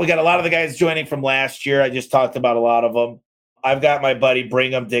 Well, we got a lot of the guys joining from last year. I just talked about a lot of them. I've got my buddy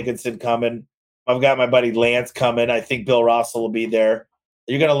Brigham Dickinson coming. I've got my buddy Lance coming. I think Bill Russell will be there.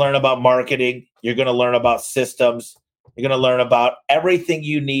 You're going to learn about marketing. You're going to learn about systems. You're going to learn about everything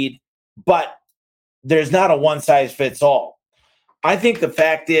you need, but there's not a one-size-fits-all. I think the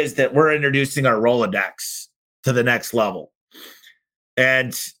fact is that we're introducing our Rolodex to the next level.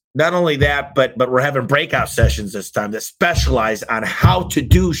 And not only that, but we're having breakout sessions this time that specialize on how to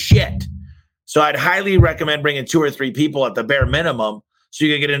do shit. So I'd highly recommend bringing 2 or 3 people at the bare minimum so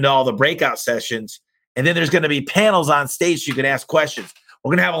you can get into all the breakout sessions. And then there's going to be panels on stage so you can ask questions. We're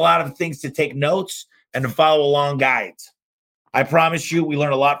going to have a lot of things to take notes and to follow along guides. I promise you, we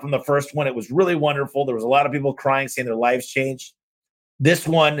learned a lot from the first one. It was really wonderful. There was a lot of people crying, saying their lives changed. This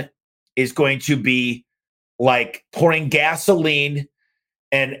one is going to be like pouring gasoline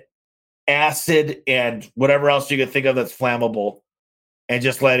and acid and whatever else you could think of that's flammable and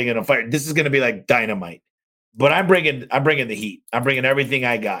just letting it on fire. This is going to be like dynamite. But I'm bringing the heat. I'm bringing everything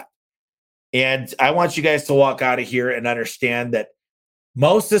I got. And I want you guys to walk out of here and understand that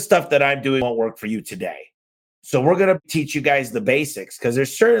most of the stuff that I'm doing won't work for you today. So we're going to teach you guys the basics because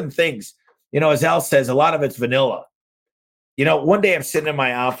there's certain things, you know, as Al says, a lot of it's vanilla. You know, one day I'm sitting in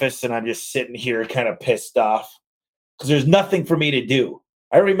my office and I'm just sitting here kind of pissed off because there's nothing for me to do.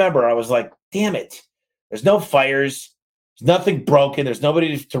 I remember I was like, damn it. There's no fires. There's nothing broken. There's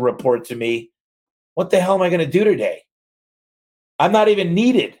nobody to report to me. What the hell am I going to do today? I'm not even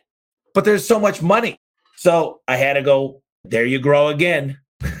needed. but there's so much money. So I had to go, there you grow again.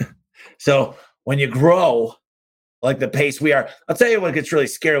 So when you grow like the pace we are, I'll tell you what gets really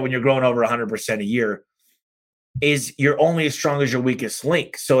scary when you're growing over 100% a year is you're only as strong as your weakest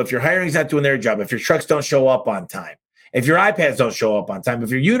link. So if your hiring's not doing their job, if your trucks don't show up on time, if your iPads don't show up on time, if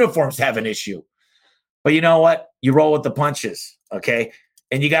your uniforms have an issue, but you know what? You roll with the punches, okay?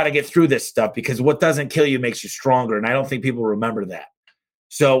 And you got to get through this stuff because what doesn't kill you makes you stronger. And I don't think people remember that.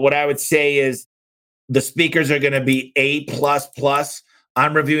 So what I would say is the speakers are going to be A++.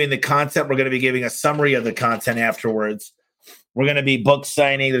 I'm reviewing the content. We're going to be giving a summary of the content afterwards. We're going to be book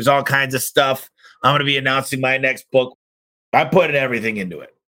signing. There's all kinds of stuff. I'm going to be announcing my next book. I put everything into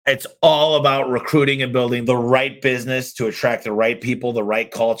it. It's all about recruiting and building the right business to attract the right people, the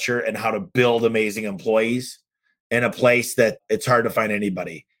right culture, and how to build amazing employees in a place that it's hard to find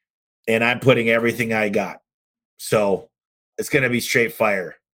anybody. And I'm putting everything I got. So it's going to be straight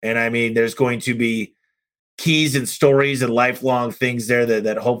fire. And I mean, there's going to be keys and stories and lifelong things there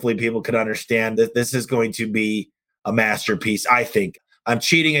that hopefully people can understand that this is going to be a masterpiece. I think I'm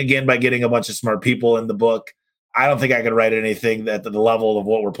cheating again by getting a bunch of smart people in the book. I don't think I could write anything at the level of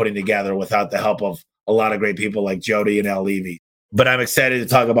what we're putting together without the help of a lot of great people like Jody and Al Levy. But I'm excited to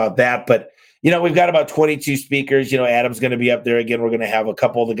talk about that. But, we've got about 22 speakers. Adam's going to be up there again. We're going to have a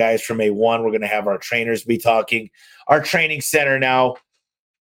couple of the guys from A1. We're going to have our trainers be talking. Our training center now,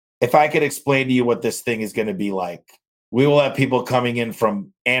 if I could explain to you what this thing is going to be like, we will have people coming in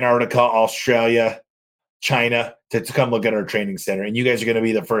from Antarctica, Australia, China to come look at our training center. And you guys are going to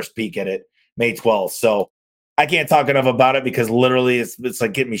be the first peek at it May 12th. So I can't talk enough about it because literally it's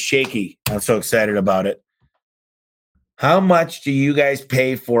like getting me shaky. I'm so excited about it. How much do you guys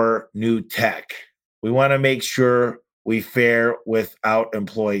pay for new tech? We want to make sure we fare without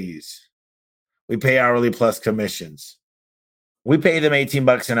employees. We pay hourly plus commissions. We pay them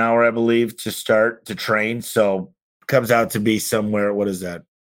 $18 an hour, I believe, to start to train. So it comes out to be somewhere, what is that?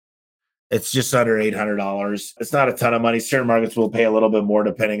 It's just under $800. It's not a ton of money. Certain markets will pay a little bit more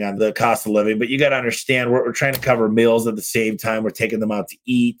depending on the cost of living, but you got to understand we're trying to cover meals at the same time. We're taking them out to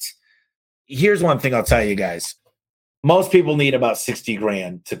eat. Here's one thing I'll tell you guys. Most people need about 60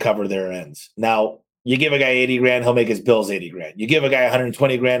 grand to cover their ends. Now, you give a guy 80 grand, he'll make his bills 80 grand. You give a guy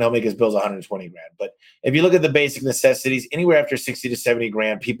 120 grand, he'll make his bills 120 grand. But if you look at the basic necessities, anywhere after 60 to 70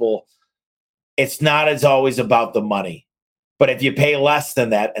 grand, people, it's not as always about the money. But if you pay less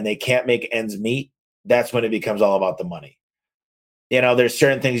than that and they can't make ends meet, that's when it becomes all about the money. There's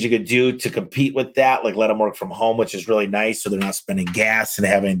certain things you could do to compete with that, like let them work from home, which is really nice. So they're not spending gas and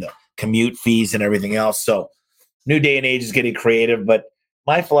having the commute fees and everything else. So new day and age is getting creative, but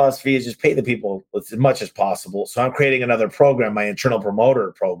my philosophy is just pay the people as much as possible. So I'm creating another program, my internal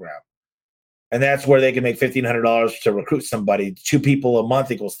promoter program. And that's where they can make $1,500 to recruit somebody. 2 people a month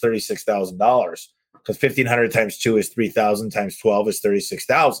equals $36,000. Because 1,500 times 2 is 3,000 times 12 is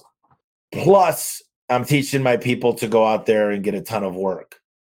 36,000. Plus, I'm teaching my people to go out there and get a ton of work,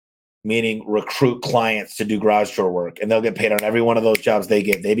 meaning recruit clients to do garage door work. And they'll get paid on every one of those jobs they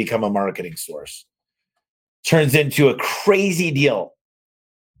get. They become a marketing source. Turns into a crazy deal.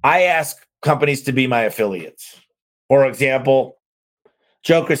 I ask companies to be my affiliates. For example,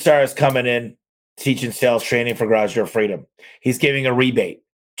 Joe Cristara is coming in, teaching sales training for Garage Door Freedom. He's giving a rebate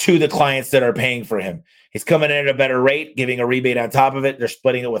to the clients that are paying for him. He's coming in at a better rate, giving a rebate on top of it. They're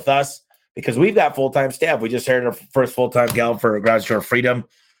splitting it with us because we've got full-time staff. We just hired our first full-time gal for Garage Door Freedom.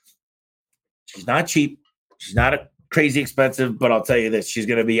 She's not cheap. She's not crazy expensive, but I'll tell you this, she's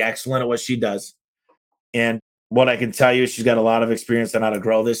going to be excellent at what she does. And what I can tell you, she's got a lot of experience on how to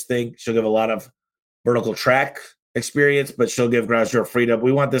grow this thing. She'll give a lot of vertical track experience, but she'll give Garage Door Freedom.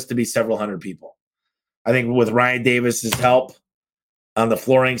 We want this to be several hundred people. I think with Ryan Davis's help on the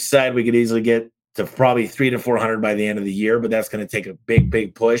flooring side, we could easily get to probably 300 to 400 by the end of the year, but that's going to take a big,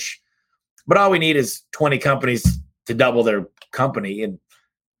 big push. But all we need is 20 companies to double their company. And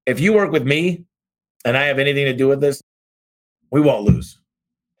if you work with me and I have anything to do with this, we won't lose.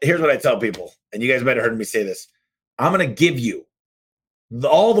 Here's what I tell people, and you guys might have heard me say this. I'm going to give you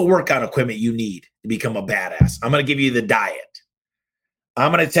all the workout equipment you need to become a badass. I'm going to give you the diet.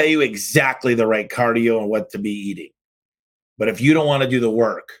 I'm going to tell you exactly the right cardio and what to be eating. But if you don't want to do the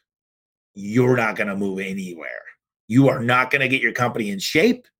work, you're not going to move anywhere. You are not going to get your company in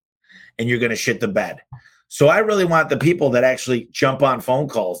shape, and you're going to shit the bed. So I really want the people that actually jump on phone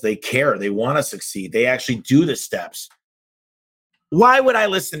calls. They care. They want to succeed. They actually do the steps. Why would I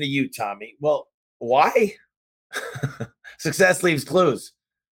listen to you, Tommy? Well, why? Success leaves clues.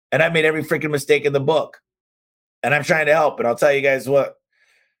 And I made every freaking mistake in the book. And I'm trying to help. And I'll tell you guys what.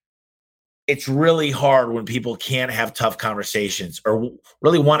 it's really hard when people can't have tough conversations or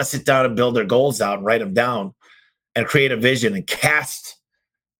really want to sit down and build their goals out and write them down and create a vision and cast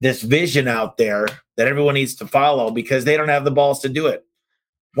this vision out there that everyone needs to follow because they don't have the balls to do it.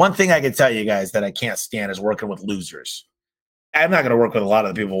 One thing I can tell you guys that I can't stand is working with losers. I'm not going to work with a lot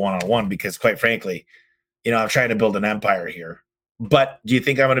of the people one-on-one because, quite frankly, I'm trying to build an empire here. But do you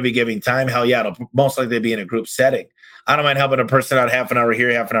think I'm going to be giving time? Hell yeah, it'll most likely be in a group setting. I don't mind helping a person out half an hour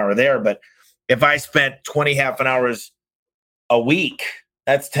here, half an hour there. But if I spent 20 half an hours a week,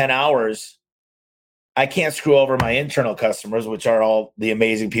 that's 10 hours. I can't screw over my internal customers, which are all the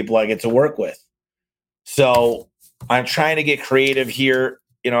amazing people I get to work with. So I'm trying to get creative here.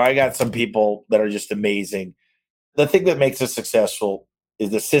 I got some people that are just amazing. The thing that makes us successful is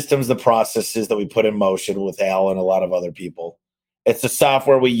the systems, the processes that we put in motion with Al and a lot of other people. It's the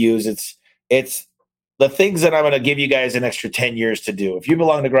software we use. It's the things that I'm going to give you guys an extra 10 years to do. If you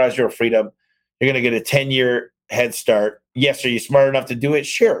belong to Garage Door Freedom, you're going to get a 10-year head start. Yes, are you smart enough to do it?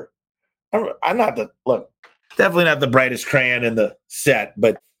 Sure. I'm not definitely not the brightest crayon in the set,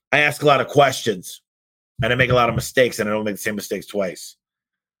 but I ask a lot of questions and I make a lot of mistakes and I don't make the same mistakes twice.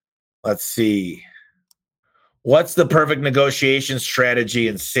 Let's see. What's the perfect negotiation strategy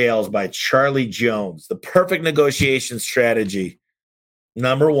in sales by Charlie Jones? The perfect negotiation strategy,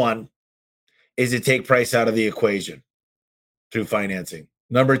 number one, is to take price out of the equation through financing.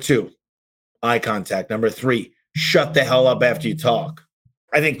 Number two, eye contact. Number three, shut the hell up after you talk.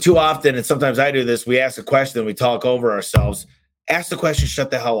 I think too often, and sometimes I do this, we ask a question and we talk over ourselves. Ask the question,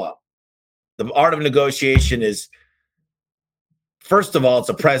 shut the hell up. The art of negotiation is, first of all, it's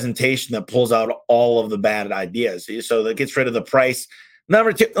a presentation that pulls out all of the bad ideas. So that gets rid of the price.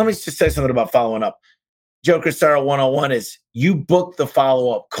 Number two, let me just say something about following up. Joe Cristaro 101 is you book the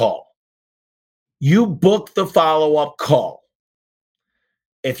follow-up call. You book the follow-up call.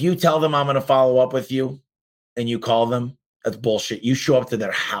 If you tell them I'm going to follow up with you and you call them, that's bullshit. You show up to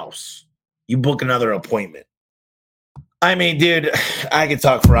their house. You book another appointment. I mean, dude, I could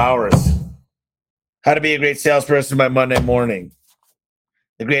talk for hours. How to be a great salesperson by Monday morning.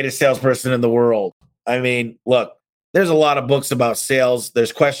 The greatest salesperson in the world. I mean, look, there's a lot of books about sales.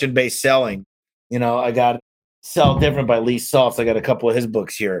 There's question-based selling. I got Sell Different by Lee Saltz. I got a couple of his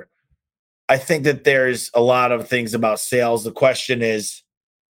books here. I think that there's a lot of things about sales. The question is,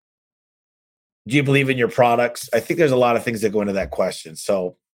 do you believe in your products? I think there's a lot of things that go into that question.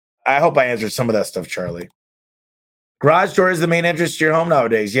 So I hope I answered some of that stuff, Charlie. Garage door is the main entrance to your home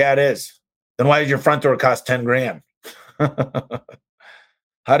nowadays. Yeah, it is. Then why did your front door cost 10 grand?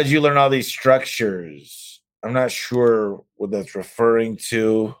 How did you learn all these structures? I'm not sure what that's referring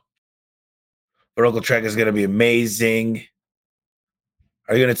to. Vertical track is going to be amazing.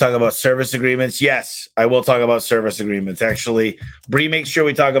 Are you going to talk about service agreements? Yes, I will talk about service agreements. Actually, Bree, make sure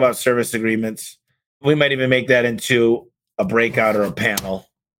we talk about service agreements. We might even make that into a breakout or a panel.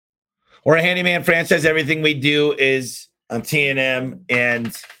 Or a handyman franchise. Everything we do is on T&M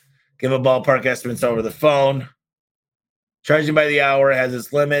and give a ballpark estimates over the phone. Charging by the hour has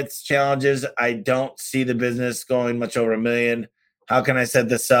its limits, challenges. I don't see the business going much over $1 million. How can I set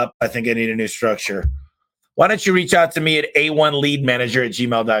this up? I think I need a new structure. Why don't you reach out to me at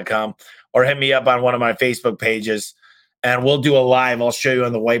a1leadmanager@gmail.com or hit me up on one of my Facebook pages and we'll do a live. I'll show you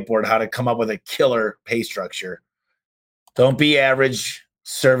on the whiteboard how to come up with a killer pay structure. Don't be average.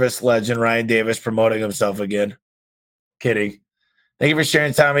 Service legend Ryan Davis promoting himself again. Kidding. Thank you for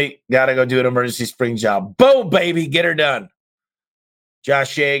sharing, Tommy. Gotta go do an emergency spring job. Boom, baby. Get her done.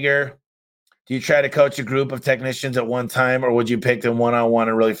 Josh Yeager. Do you try to coach a group of technicians at one time or would you pick them one-on-one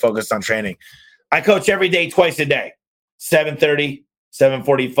and really focus on training? I coach every day, twice a day, 7:30,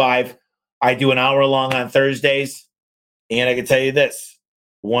 7:45. I do an hour long on Thursdays. And I can tell you this,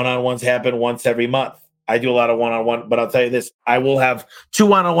 one-on-ones happen once every month. I do a lot of one-on-one, but I'll tell you this, I will have 2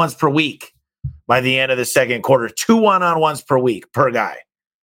 one-on-ones per week by the end of the second quarter. 2 one-on-ones per week, per guy.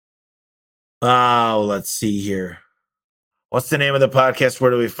 Oh, let's see here. What's the name of the podcast?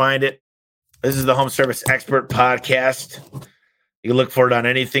 Where do we find it? This is the Home Service Expert Podcast. You can look for it on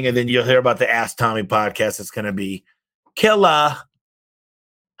anything, and then you'll hear about the Ask Tommy podcast. It's going to be killer.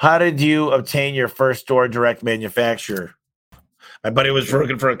 How did you obtain your first door direct manufacturer? My buddy was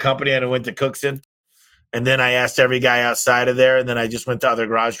working for a company, and I went to Cookson. And then I asked every guy outside of there, and then I just went to other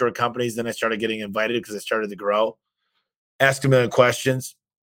garage door companies. Then I started getting invited because I started to grow. Ask a million questions.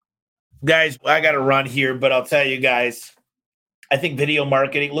 Guys, I got to run here, but I'll tell you guys, I think video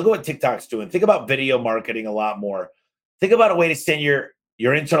marketing, look at what TikTok's doing. Think about video marketing a lot more. Think about a way to send your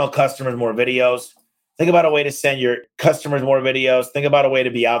internal customers more videos. Think about a way to send your customers more videos. Think about a way to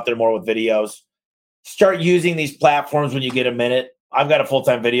be out there more with videos. Start using these platforms when you get a minute. I've got a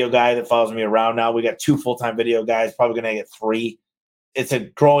full-time video guy that follows me around now. We got 2 full-time video guys, probably going to get 3. It's a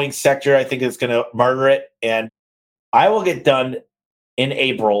growing sector. I think it's going to murder it. And I will get done in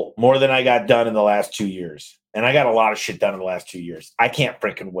April more than I got done in the last 2 years. And I got a lot of shit done in the last 2 years. I can't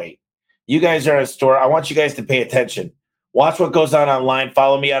freaking wait. You guys are in a store. I want you guys to pay attention. Watch what goes on online.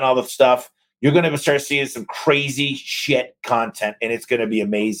 Follow me on all the stuff. You're going to start seeing some crazy shit content, and it's going to be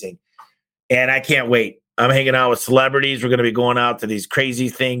amazing. And I can't wait. I'm hanging out with celebrities. We're going to be going out to these crazy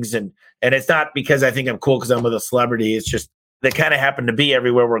things. And it's not because I think I'm cool because I'm with a celebrity. It's just they kind of happen to be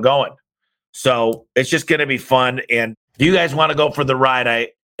everywhere we're going. So it's just going to be fun. And if you guys want to go for the ride, I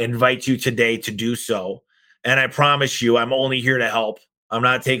invite you today to do so. And I promise you, I'm only here to help. I'm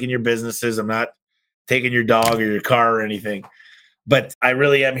not taking your businesses. I'm not taking your dog or your car or anything. But I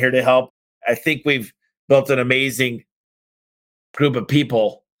really am here to help. I think we've built an amazing group of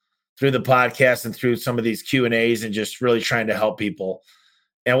people through the podcast and through some of these Q&As and just really trying to help people.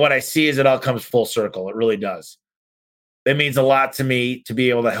 And what I see is it all comes full circle. It really does. It means a lot to me to be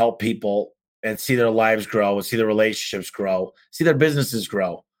able to help people and see their lives grow and see their relationships grow, see their businesses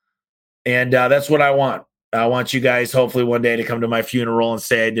grow. And that's what I want. I want you guys hopefully one day to come to my funeral and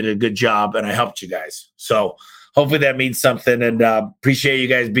say I did a good job and I helped you guys. So hopefully that means something, and appreciate you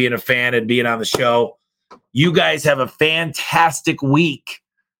guys being a fan and being on the show. You guys have a fantastic week,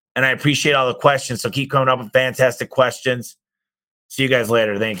 and I appreciate all the questions. So keep coming up with fantastic questions. See you guys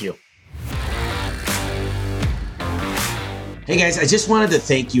later. Thank you. Hey guys, I just wanted to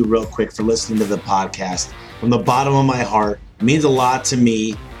thank you real quick for listening to the podcast. From the bottom of my heart, it means a lot to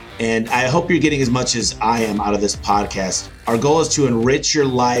me. And I hope you're getting as much as I am out of this podcast. Our goal is to enrich your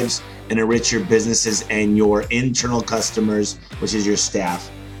lives and enrich your businesses and your internal customers, which is your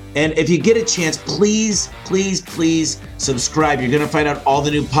staff. And if you get a chance, please, please, please subscribe. You're going to find out all the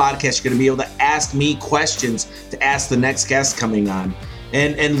new podcasts. You're going to be able to ask me questions to ask the next guest coming on.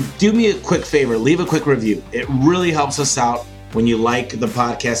 And do me a quick favor, leave a quick review. It really helps us out when you like the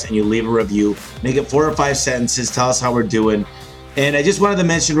podcast and you leave a review. Make it 4 or 5 sentences. Tell us how we're doing. And I just wanted to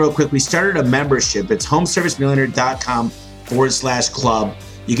mention real quick, we started a membership. It's homeservicemillionaire.com/club.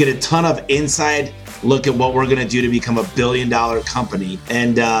 You get a ton of inside look at what we're going to do to become a $1 billion company.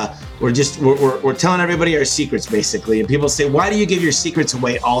 And we're telling everybody our secrets, basically. And people say, why do you give your secrets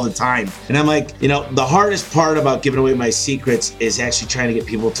away all the time? And I'm like, the hardest part about giving away my secrets is actually trying to get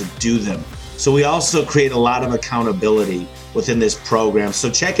people to do them. So we also create a lot of accountability within this program. So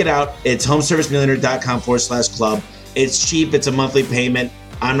check it out. It's homeservicemillionaire.com/club. It's cheap. It's a monthly payment.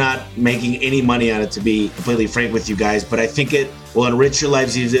 I'm not making any money on it, to be completely frank with you guys, but I think it will enrich your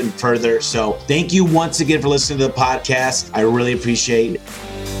lives even further. So thank you once again for listening to the podcast. I really appreciate it.